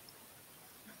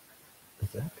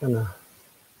 Is that going to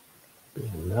be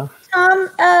enough?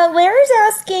 Larry's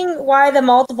asking why the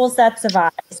multiple sets of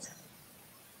eyes.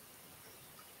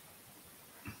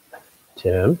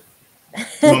 Tim? You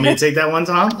want me to take that one,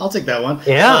 Tom? I'll take that one.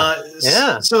 Yeah.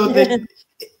 Yeah. So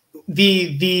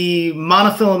the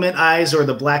monofilament eyes or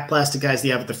the black plastic eyes that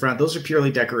you have at the front, those are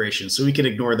purely decoration. So we can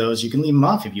ignore those. You can leave them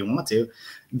off if you want to.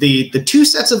 The two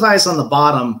sets of eyes on the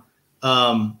bottom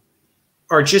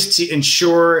are just to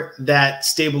ensure that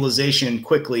stabilization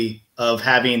quickly of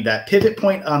having that pivot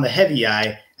point on the heavy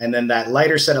eye and then that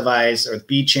lighter set of eyes or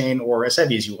bead chain or as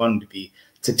heavy as you want them to be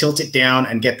to tilt it down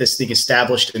and get this thing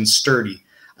established and sturdy.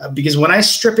 Because when I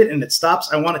strip it and it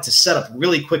stops, I want it to set up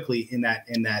really quickly in that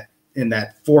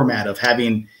format of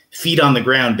having feet on the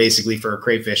ground basically for a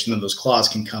crayfish, and then those claws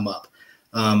can come up.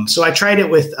 So I tried it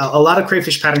with a lot of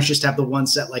crayfish patterns just have the one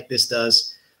set like this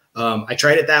does. I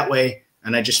tried it that way,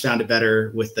 and I just found it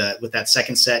better with that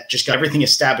second set. Just got everything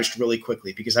established really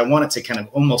quickly because I want it to kind of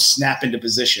almost snap into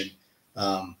position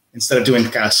instead of doing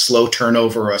kind of slow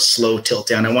turnover or a slow tilt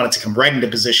down. I want it to come right into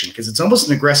position because it's almost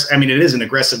an aggressive. I mean, it is an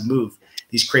aggressive move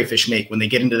these crayfish make when they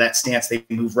get into that stance. They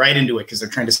move right into it because they're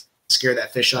trying to scare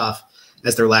that fish off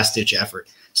as their last ditch effort.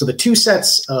 So the two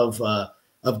sets of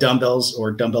dumbbells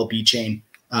or dumbbell bead chain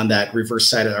on that reverse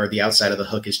side or the outside of the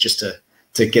hook is just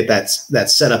to get that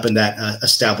setup and that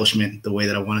establishment the way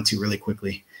that I want it to really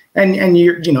quickly. And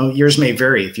yours may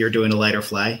vary. If you're doing a lighter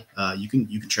fly, you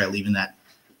can try leaving that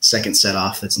second set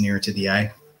off that's nearer to the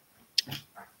eye.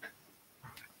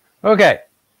 Okay.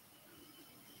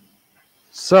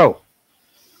 So,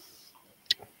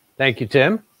 thank you,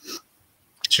 Tim.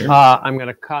 Sure. I'm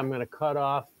gonna cut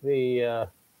off the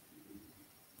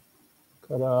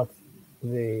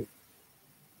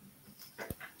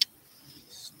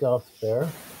stuff there.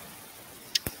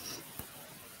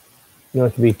 You don't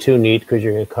have to be too neat because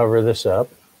you're gonna cover this up.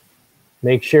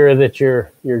 Make sure that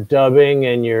your dubbing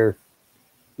and your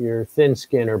thin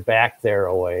skin are back there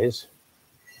a ways.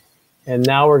 And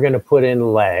now we're gonna put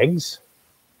in legs.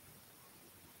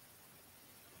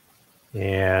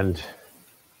 And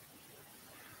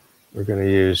we're going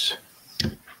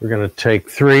to take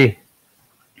three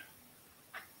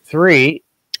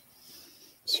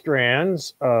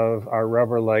strands of our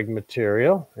rubber leg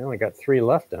material. I only got 3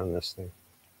 left on this thing.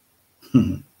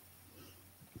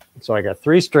 So I got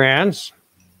 3 strands.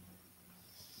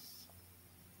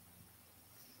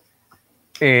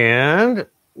 And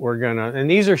and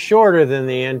these are shorter than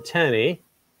the antennae.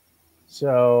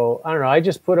 So I don't know. I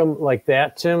just put them like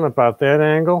that, Tim, about that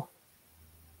angle.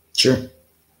 Sure.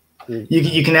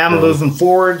 You can have them move them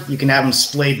forward. You can have them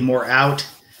splayed more out.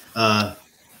 Yeah,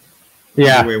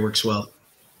 either way works well.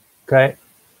 Okay.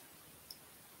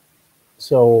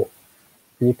 So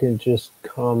you can just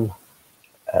come.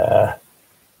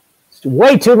 It's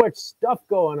way too much stuff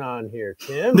going on here,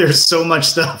 Tim. There's so much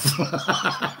stuff.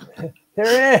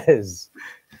 There is.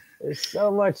 There's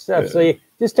so much stuff. So you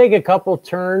just take a couple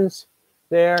turns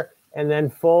there and then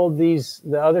fold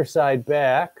the other side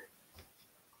back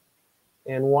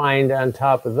and wind on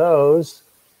top of those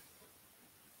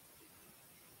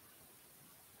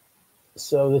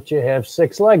so that you have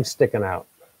 6 legs sticking out.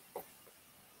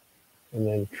 And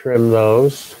then trim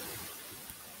those.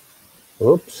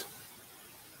 Oops.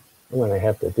 I'm going to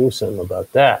have to do something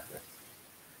about that.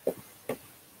 Let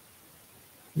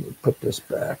me put this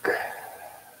back.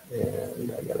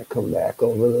 And I got to come back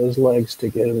over those legs to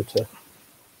get them to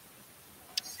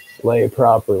lay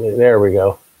properly. There we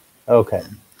go. Okay.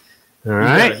 All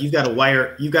right. You've got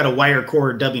a wire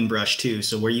core dubbing brush too.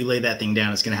 So where you lay that thing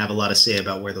down is going to have a lot of say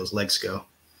about where those legs go.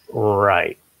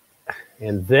 Right.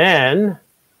 And then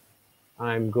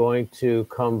I'm going to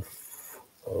come.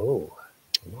 Oh,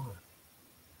 come on.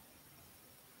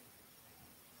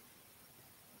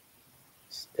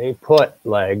 Stay put,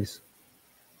 legs.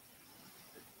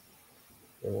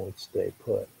 They won't stay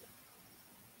put.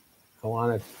 I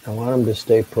want them to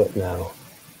stay put now.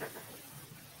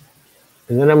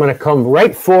 And then I'm going to come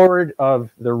right forward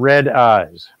of the red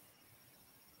eyes.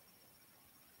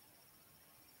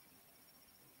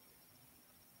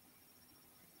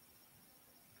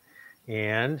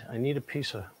 And I need a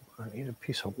piece of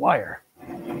wire.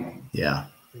 Yeah.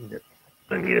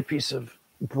 I need a piece of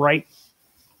bright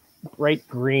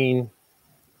green.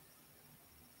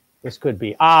 This could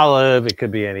be olive. It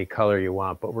could be any color you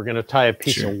want, but we're going to tie a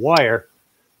piece of wire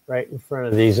right in front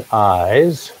of these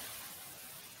eyes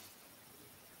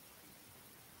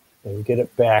and get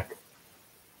it back.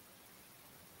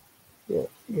 Yeah,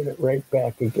 get it right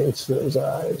back against those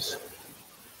eyes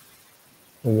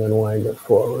and then wind it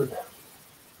forward.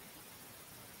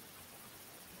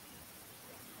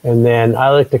 And then I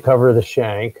like to cover the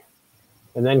shank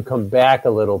and then come back a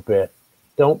little bit.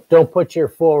 Don't put your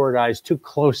forward eyes too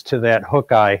close to that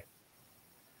hook eye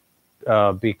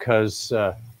because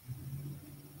I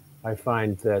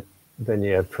find that then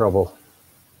you have trouble.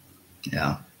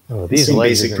 Yeah. Oh, these same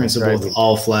basic principle with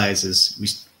all flies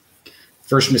is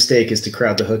first mistake is to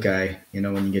crowd the hook eye,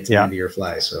 when you get to the end of your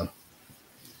fly. So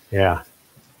yeah.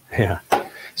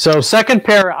 So second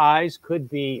pair of eyes could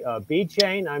be bead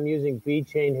chain. I'm using bead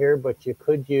chain here, but you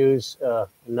could use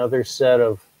another set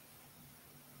of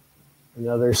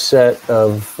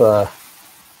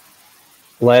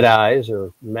lead eyes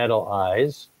or metal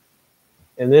eyes.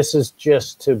 And this is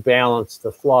just to balance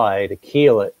the fly, to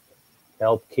keel it,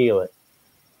 help keel it.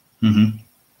 Mm-hmm.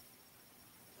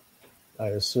 I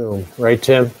assume. Right,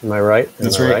 Tim? Am I right?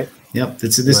 That's right. Yep.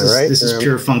 This is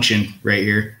pure function right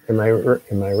here. Am I right or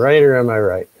am I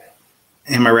right?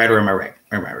 Am I right or am I right?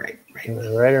 Am I right? Am I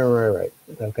right or am I right?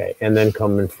 Okay. And then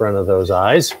come in front of those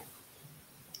eyes.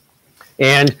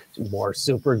 And more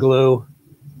super glue.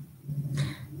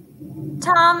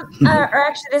 Tom, or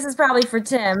actually this is probably for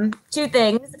Tim. Two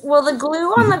things. Will the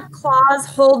glue on the claws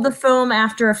hold the foam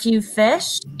after a few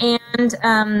fish?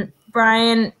 And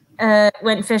Brian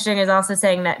went fishing is also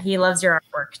saying that he loves your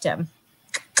artwork, Tim.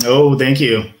 Oh, thank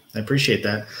you. I appreciate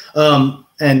that.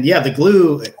 And yeah, the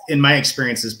glue, in my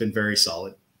experience, has been very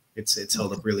solid. It's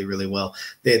held up really, really well.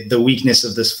 The weakness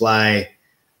of this fly,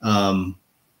 I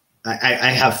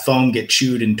have foam get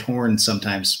chewed and torn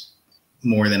sometimes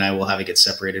more than I will have it get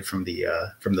separated from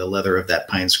the leather of that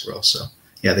pine squirrel. So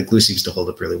yeah, the glue seems to hold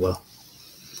up really well.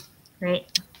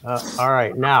 Great. All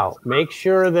right, now make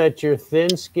sure that your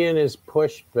thin skin is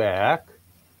pushed back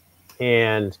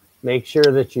and make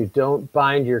sure that you don't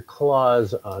bind your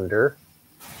claws under.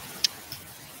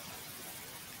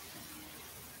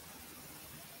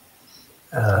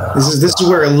 This is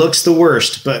where it looks the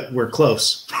worst, but we're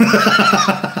close.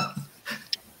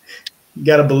 You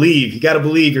gotta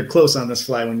believe you're close on this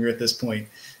fly when you're at this point.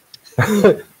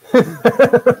 And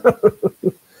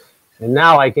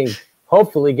now I can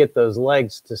hopefully get those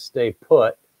legs to stay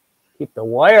put. Keep the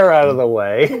wire out of the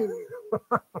way.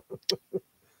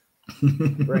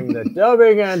 Bring the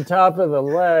dubbing on top of the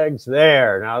legs.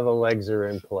 There, now the legs are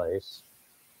in place.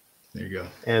 There you go.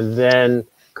 And then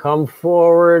come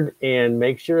forward and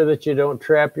make sure that you don't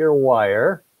trap your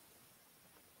wire.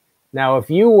 Now, if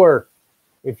you were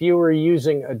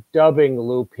using a dubbing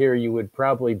loop here, you would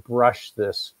probably brush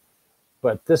this.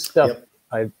 But this stuff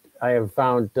I have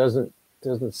found doesn't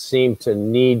seem to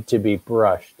need to be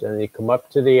brushed. And you come up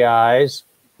to the eyes,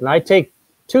 and I take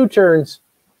 2 turns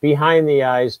behind the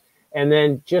eyes and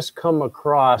then just come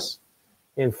across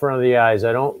in front of the eyes.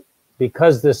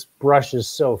 Because this brush is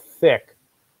so thick,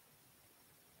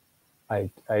 I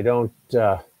don't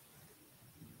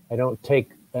take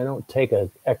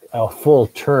a full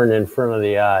turn in front of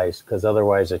the eyes because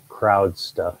otherwise it crowds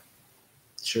stuff.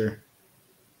 Sure.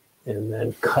 And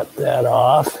then cut that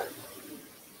off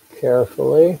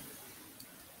carefully.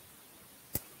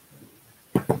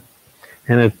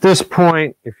 And at this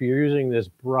point, if you're using this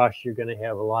brush, you're going to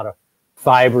have a lot of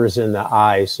fibers in the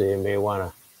eye, so you may want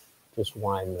to just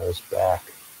wind those back.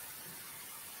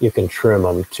 You can trim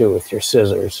them too with your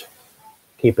scissors.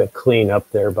 Keep it clean up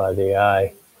there by the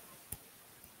eye.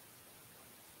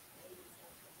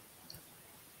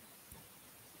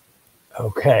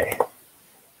 Okay,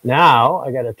 now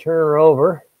I got to turn her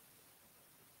over.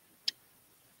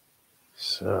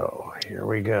 So here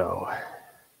we go.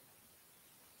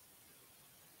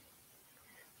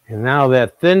 And now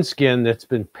that thin skin that's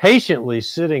been patiently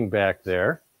sitting back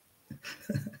there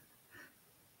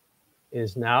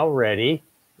is now ready.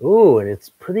 Ooh, and it's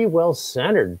pretty well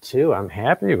centered too. I'm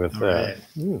happy with that.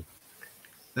 Right.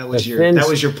 That was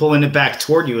your pulling it back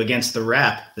toward you against the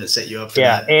wrap that set you up for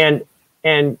that. Yeah,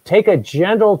 and take a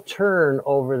gentle turn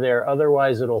over there,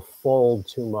 otherwise it'll fold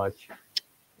too much.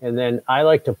 And then I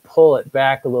like to pull it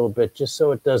back a little bit just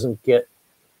so it doesn't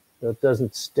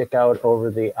stick out over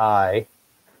the eye.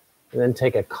 And then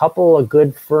take a couple of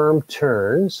good firm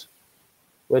turns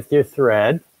with your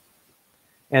thread.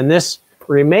 And this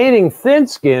remaining thin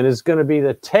skin is going to be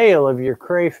the tail of your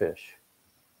crayfish.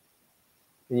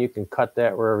 And you can cut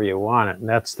that wherever you want it. And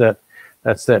that's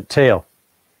that tail.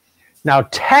 Now,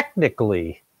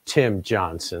 technically, Tim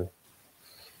Johnson,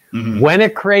 when a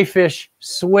crayfish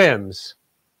swims,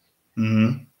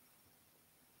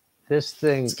 this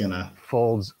thing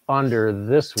folds under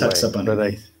this way. Tucks up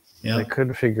underneath. I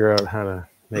couldn't figure out how to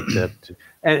make that.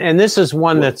 And this is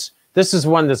one that's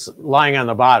lying on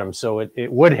the bottom, so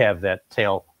it would have that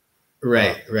tail.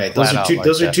 Right.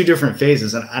 Those are two different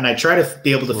phases, and I try to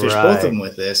be able to fish both of them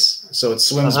with this, so it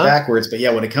swims backwards. But yeah,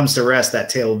 when it comes to rest, that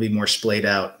tail will be more splayed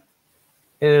out.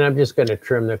 And then I'm just going to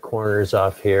trim the corners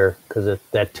off here because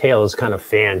that tail is kind of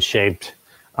fan shaped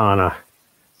on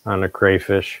a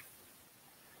crayfish.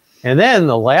 And then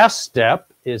the last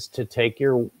step is to take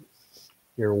your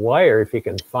wire, if you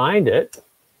can find it.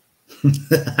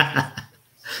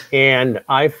 And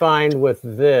I find with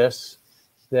this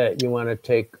that you want to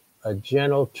take a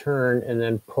gentle turn and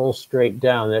then pull straight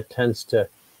down. That tends to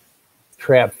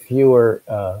trap fewer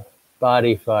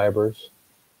body fibers.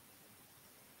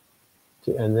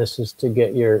 And this is to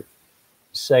get your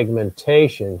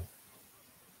segmentation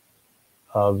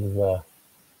of the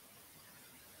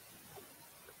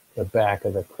back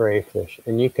of the crayfish.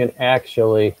 And you can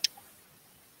actually,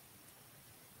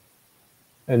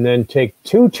 and then take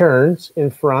 2 turns in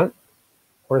front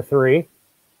or 3,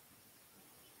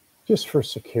 just for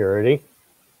security,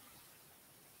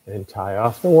 and tie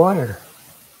off the wire.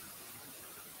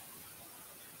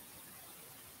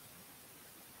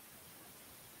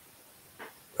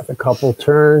 With a couple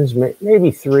turns,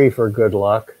 maybe 3 for good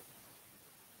luck.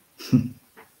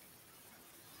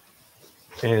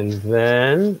 And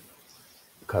then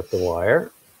cut the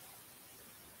wire.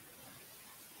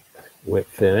 Whip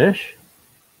finish.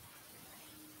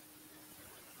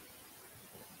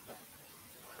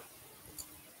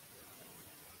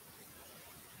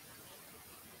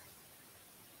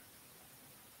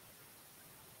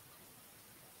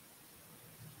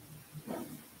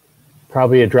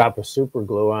 Probably a drop of super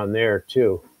glue on there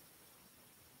too.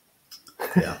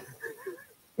 Yeah.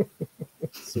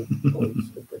 Super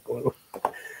glue.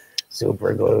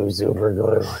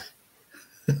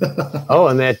 Oh,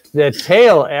 and that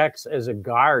tail acts as a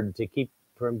guard to keep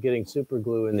from getting super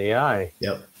glue in the eye.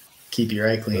 Yep. Keep your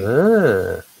eye clean.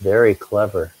 Very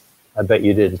clever. I bet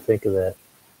you didn't think of that.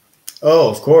 Oh,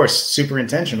 of course. Super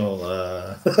intentional.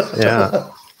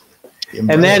 Yeah.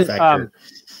 And then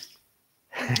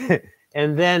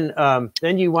and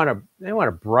then you want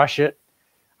to brush it.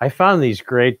 I found these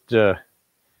great.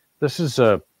 This is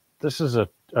a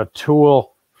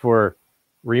tool for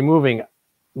removing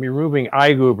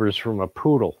eye goobers from a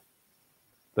poodle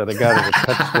that I got at a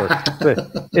pet store.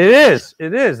 But it is.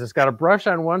 It's got a brush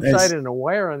on one side and a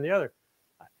wire on the other.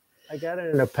 I got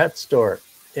it in a pet store,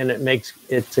 and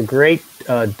it's a great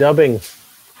dubbing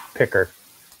picker.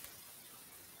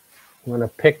 I'm going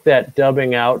to pick that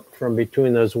dubbing out from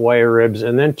between those wire ribs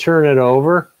and then turn it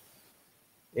over.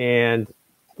 And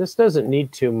this doesn't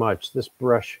need too much. This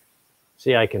brush,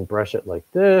 see, I can brush it like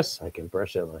this. I can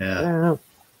brush it like that.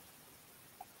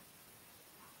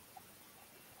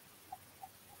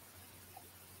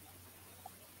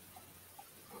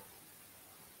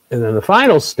 And then the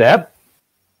final step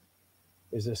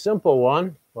is a simple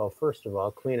one. Well, first of all,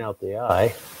 clean out the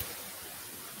eye.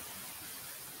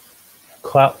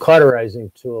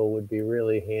 Cauterizing tool would be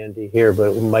really handy here,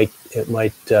 but it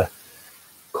might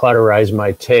cauterize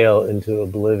my tail into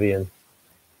oblivion.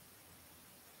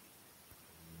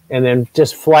 And then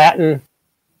just flatten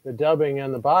the dubbing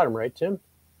on the bottom, right, Tim?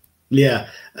 Yeah,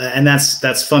 and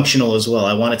that's functional as well.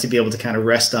 I want it to be able to kind of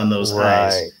rest on those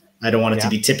eyes. I don't want it to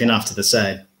be tipping off to the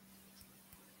side.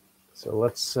 So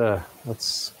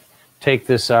let's take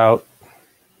this out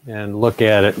and look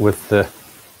at it with the.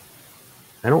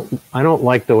 I don't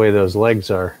like the way those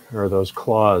legs are, or those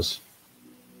claws.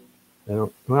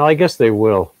 Well, I guess they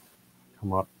will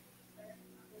come up.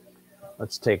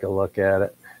 Let's take a look at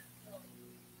it.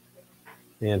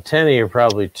 The antennae are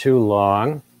probably too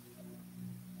long.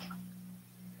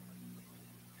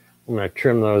 I'm going to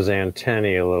trim those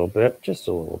antennae a little bit, just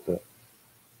a little bit.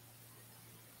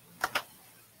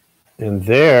 And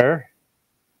there,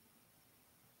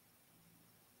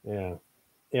 yeah,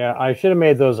 I should have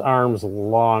made those arms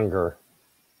longer.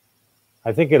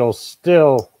 I think they'll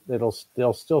still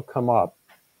come up.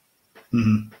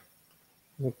 Mm-hmm.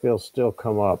 I think they'll still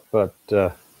come up, but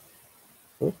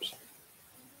oops,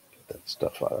 get that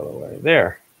stuff out of the way.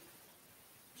 There.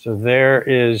 So there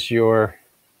is your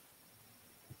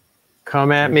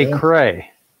come at me,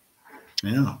 Cray.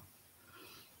 Yeah,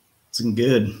 looking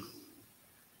good.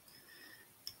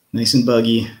 Nice and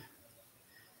buggy.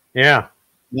 Yeah.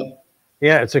 Yep.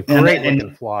 Yeah, it's a great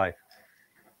looking fly.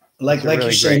 Like really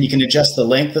you're saying, you can adjust the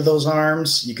length of those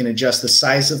arms. You can adjust the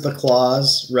size of the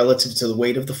claws relative to the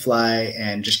weight of the fly,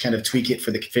 and just kind of tweak it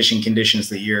for the fishing conditions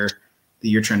that you're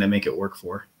trying to make it work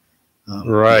for.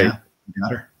 Right. Yeah, you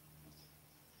got her.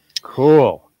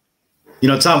 Cool. You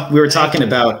know, Tom, we were talking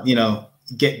about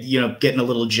getting a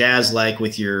little jazz-like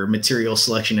with your material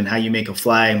selection and how you make a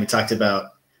fly, and we talked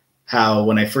about how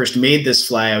when I first made this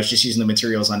fly, I was just using the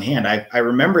materials on hand. I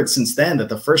remembered since then that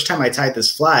the first time I tied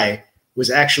this fly was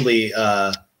actually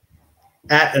at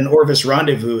an Orvis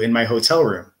rendezvous in my hotel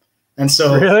room. And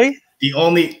so really? the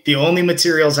only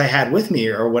materials I had with me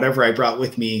or whatever I brought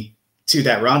with me to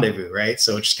that rendezvous, right?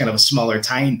 So it's just kind of a smaller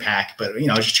tying pack, but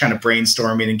I was just trying to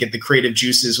brainstorm it and get the creative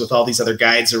juices with all these other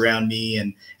guides around me.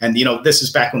 And this is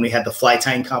back when we had the fly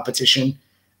tying competition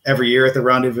every year at the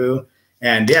rendezvous.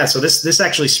 And yeah, so this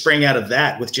actually sprang out of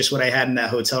that with just what I had in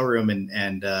that hotel room,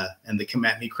 and the Come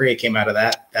At Me Cray came out of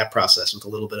that process with a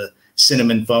little bit of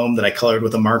cinnamon foam that I colored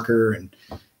with a marker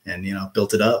and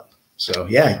built it up. So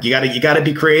yeah, you gotta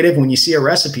be creative. When you see a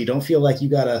recipe, don't feel like you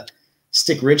gotta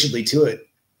stick rigidly to it.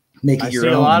 Make it your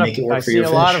own. And make it work for your fish.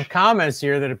 I see a lot of comments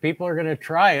here that if people are going to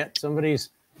try it, somebody's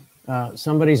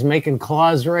making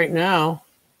claws right now.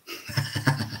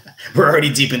 We're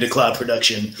already deep into cloud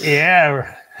production.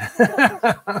 Yeah.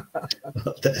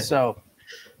 So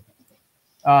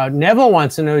Neville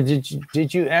wants to know,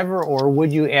 did you ever or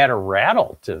would you add a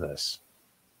rattle to this?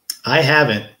 I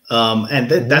haven't, and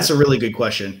that's a really good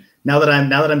question. Now that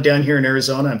I'm down here in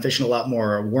Arizona, I'm fishing a lot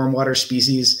more warm water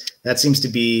species. That seems to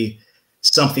be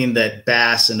something that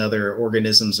bass and other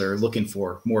organisms are looking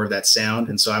for, more of that sound,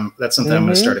 and so that's something I'm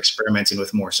going to start experimenting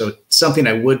with more. So something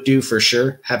I would do for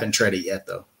sure. Haven't tried it yet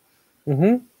though.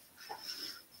 Mm-hmm.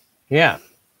 Yeah.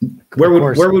 Where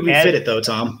would we fit it though,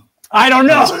 Tom? I don't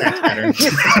know.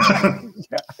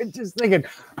 I'm just thinking,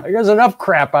 there's enough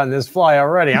crap on this fly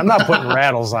already. I'm not putting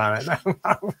rattles on it.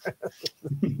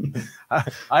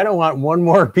 I don't want one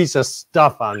more piece of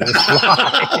stuff on this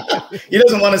fly. He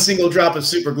doesn't want a single drop of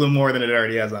super glue more than it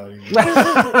already has on it.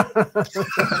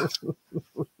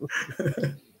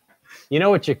 You know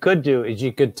what you could do is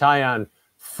you could tie on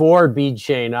 4 bead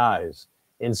chain eyes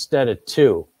instead of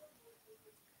 2.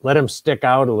 Let them stick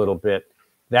out a little bit.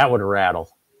 That would rattle.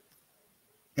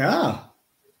 Ah.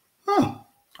 Huh.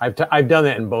 I've done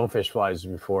that in bonefish flies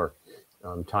before,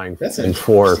 tying in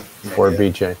four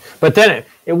bead chain. But then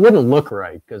it wouldn't look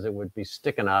right because it would be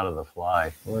sticking out of the fly.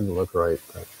 It wouldn't look right.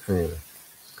 But anyway,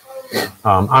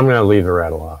 I'm going to leave the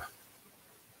rattle off.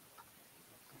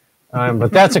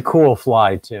 But that's a cool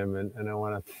fly, Tim, and I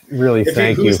want to really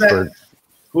thank you for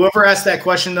whoever asked that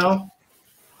question. Though,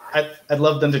 I'd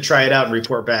love them to try it out and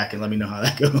report back and let me know how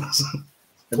that goes.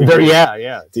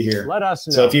 Yeah. To hear. Let us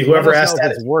know. So if whoever asked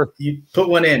that, you put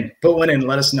one in.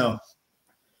 Let us know.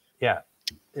 Yeah.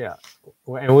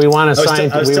 And we want to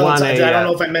sign. I don't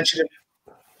know if I mentioned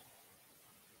it.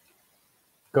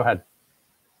 Go ahead.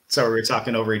 Sorry, we were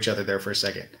talking over each other there for a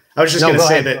second. I was just going to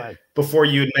say that before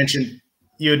you had mentioned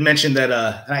that,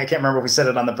 and I can't remember if we said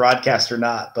it on the broadcast or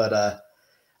not, but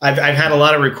I've had a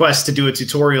lot of requests to do a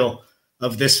tutorial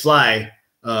of this fly,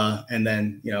 and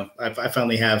then I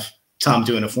finally have Tom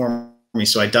doing it for me,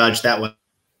 so I dodged that one.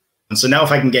 And so now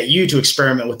if I can get you to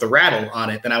experiment with the rattle on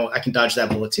it, then I can dodge that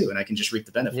bullet too, and I can just reap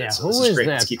the benefits. Yeah, so this is great.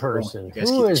 Let's keep person? You guys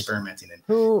keep experimenting.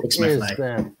 Who is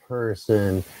that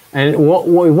person? And what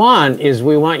we want is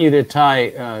we want you to tie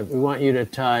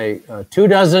 2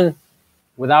 dozen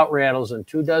without rattles and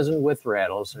 2 dozen with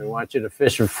rattles, and we want you to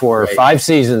fish for 5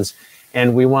 seasons.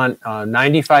 And we want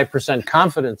 95%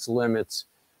 confidence limits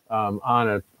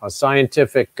on a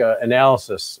scientific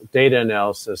data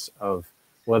analysis of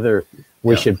whether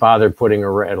we should bother putting a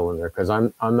rattle in there. Because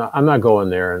I'm not going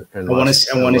there. I want to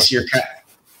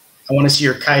see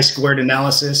your chi-squared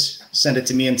analysis. Send it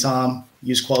to me and Tom.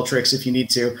 Use Qualtrics if you need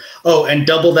to. Oh, and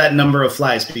double that number of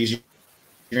flies because you're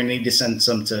going to need to send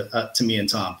some to me and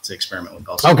Tom to experiment with.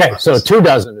 Also, okay, so 2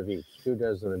 dozen of each. 2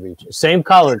 dozen of each. Same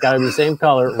color. Got to be the same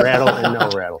color. Rattle and no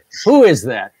rattle. Who is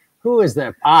that? Who is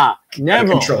that?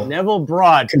 Neville. Control. Neville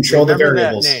Broad. Control the Remember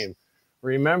variables. that name.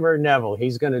 Remember Neville.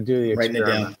 He's going to do the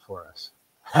experiment for us.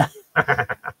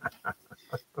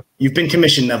 You've been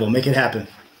commissioned, Neville. Make it happen.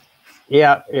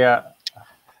 Yeah, yeah.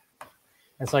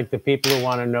 It's like the people who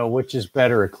want to know which is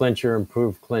better, a clinch or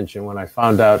improved clinch. And when I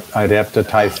found out I'd have to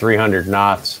tie 300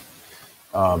 knots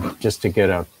just to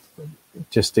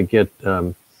get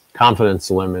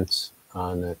confidence limits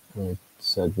on it, I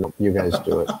said, "No, you guys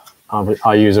do it.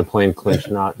 I'll use a plain clinch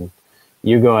knot, and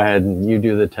you go ahead and you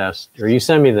do the test, or you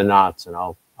send me the knots, and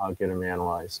I'll get them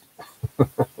analyzed."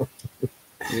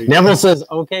 Neville says,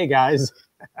 "Okay, guys."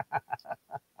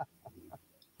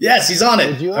 Yes, he's on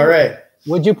it. All right.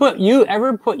 Would you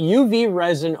ever put UV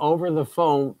resin over the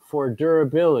foam for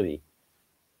durability?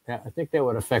 Yeah, I think that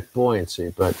would affect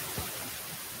buoyancy, but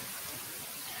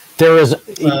there is.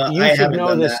 You should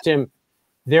know this, Tim.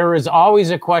 There is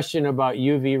always a question about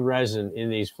UV resin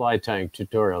in these fly tying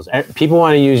tutorials. People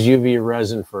want to use UV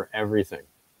resin for everything.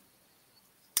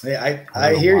 Yeah,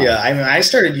 I hear you. I mean, I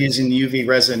started using UV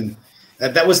resin.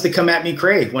 That was the Come At Me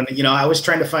Cray when I was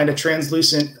trying to find a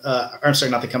translucent. I'm sorry,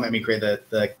 not the Come At Me Cray.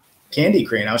 The candy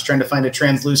crane. I was trying to find a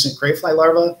translucent crayfly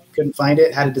larva. Couldn't find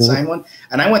it. Had to design one,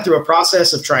 and I went through a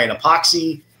process of trying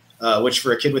epoxy, which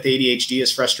for a kid with ADHD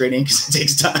is frustrating because it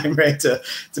takes time, right, to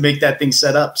make that thing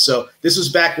set up. So this was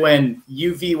back when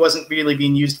UV wasn't really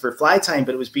being used for fly tying,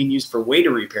 but it was being used for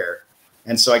wader repair.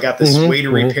 And so I got this wader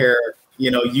repair,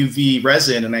 UV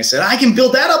resin, and I said I can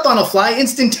build that up on a fly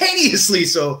instantaneously.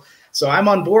 So I'm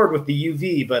on board with the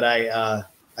UV, but I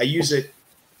use it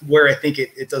where I think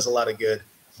it does a lot of good.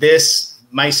 This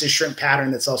mice and shrimp pattern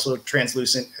that's also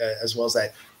translucent, as well as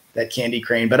that candy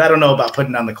crane. But I don't know about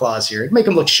putting on the claws here. It'd make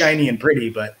them look shiny and pretty,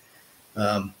 but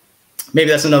maybe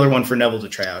that's another one for Neville to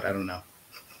try out. I don't know.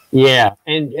 Yeah,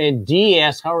 and Dee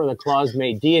asked, how are the claws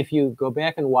made? Dee, if you go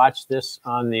back and watch this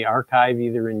on the archive,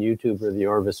 either in YouTube or the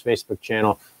Orvis Facebook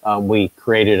channel, we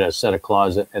created a set of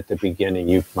claws at the beginning.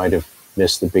 You might have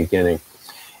missed the beginning.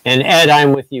 And Ed,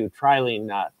 I'm with you. Trilene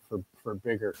knot for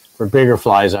bigger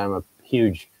flies. I'm a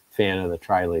huge fan of the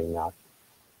trilene knot.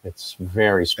 It's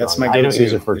very strong. That's my go-to. I don't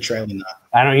use it for trilene knot.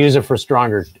 I don't use it for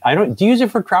stronger. Do you use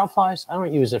it for trout flies? I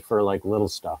don't use it for like little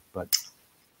stuff, but.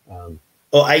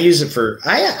 I use it for.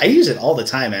 I use it all the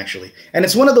time actually, and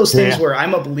it's one of those things where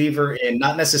I'm a believer in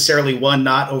not necessarily one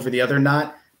knot over the other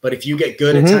knot, but if you get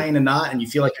good at tying a knot and you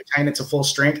feel like you're tying it to full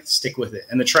strength, stick with it.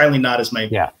 And the trilene knot is my.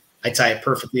 Yeah. I tie it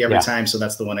perfectly every time, so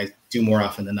that's the one I do more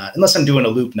often than not, unless I'm doing a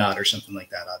loop knot or something like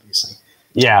that, obviously.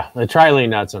 Yeah, the trilene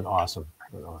knot's an awesome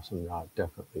knot,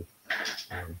 definitely.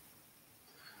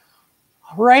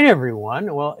 All right,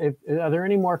 everyone. Well, are there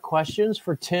any more questions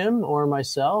for Tim or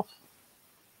myself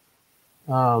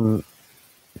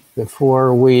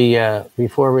before we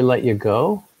let you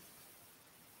go?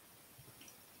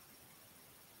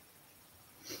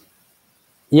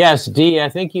 Yes, Dee, I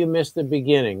think you missed the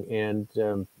beginning, and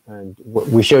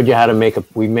we showed you how to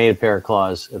we made a pair of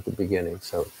claws at the beginning.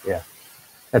 So yeah,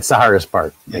 that's the hardest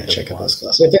part. Yeah, check out those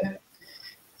claws.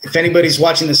 If anybody's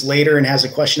watching this later and has a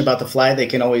question about the fly, they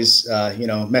can always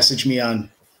message me on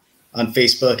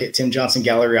Facebook at Tim Johnson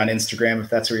Gallery, on Instagram if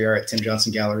that's where you are, at Tim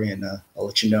Johnson Gallery, and I'll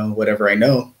let you know whatever I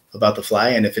know about the fly,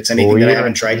 and if it's anything that I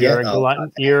haven't tried yet,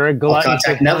 you're a glutton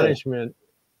for punishment.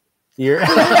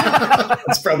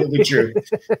 That's probably true.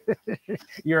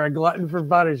 You're a glutton for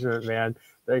punishment, man.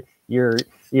 Your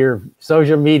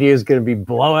social media is going to be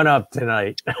blowing up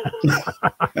tonight.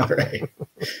 All right.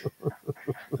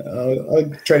 I'll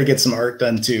try to get some art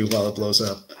done too while it blows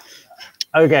up.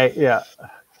 Okay. Yeah.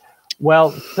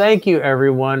 Well, thank you,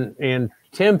 everyone. And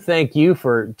Tim, thank you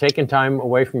for taking time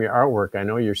away from your artwork. I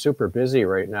know you're super busy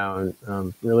right now,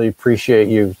 and really appreciate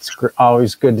you. It's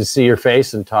always good to see your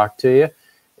face and talk to you.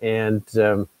 And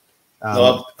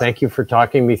thank you for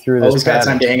talking me through this. Always got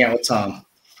time to hang out with Tom.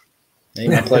 Hey,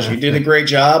 my pleasure. You did a great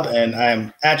job, and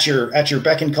I'm at your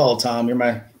beck and call, Tom. You're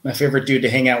my favorite dude to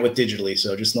hang out with digitally.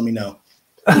 So just let me know.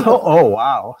 Oh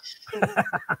wow!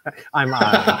 I'm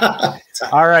on.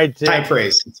 All right, Tim. High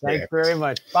praise. Thanks very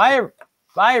much. Bye,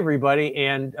 everybody,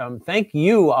 and thank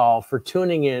you all for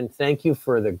tuning in. Thank you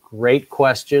for the great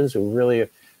questions. We really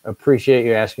appreciate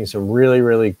you asking some really,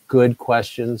 really good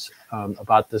questions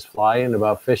about this fly and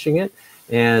about fishing it.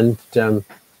 And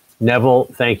Neville,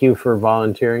 thank you for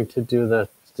volunteering to do the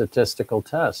statistical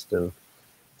test. And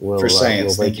for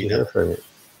science, we'll wait to hear from you.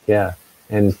 Yeah,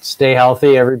 and stay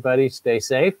healthy, everybody. Stay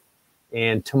safe.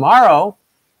 And tomorrow,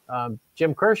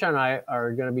 Jim Kershaw and I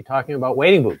are going to be talking about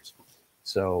wading boots.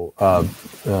 So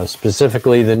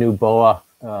specifically the new BOA.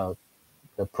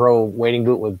 The pro wading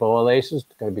boot with BOA laces.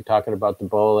 Going to be talking about the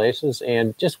BOA laces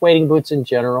and just wading boots in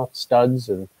general, studs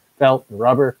and felt and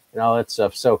rubber and all that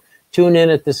stuff. So tune in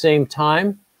at the same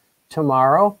time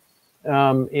tomorrow.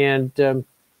 And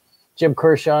Jim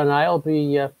Kershaw and I will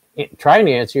be trying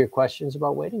to answer your questions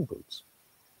about wading boots.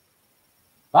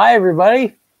 Bye,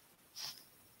 everybody.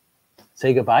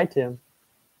 Say goodbye, Tim.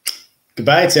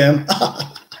 Goodbye, Tim.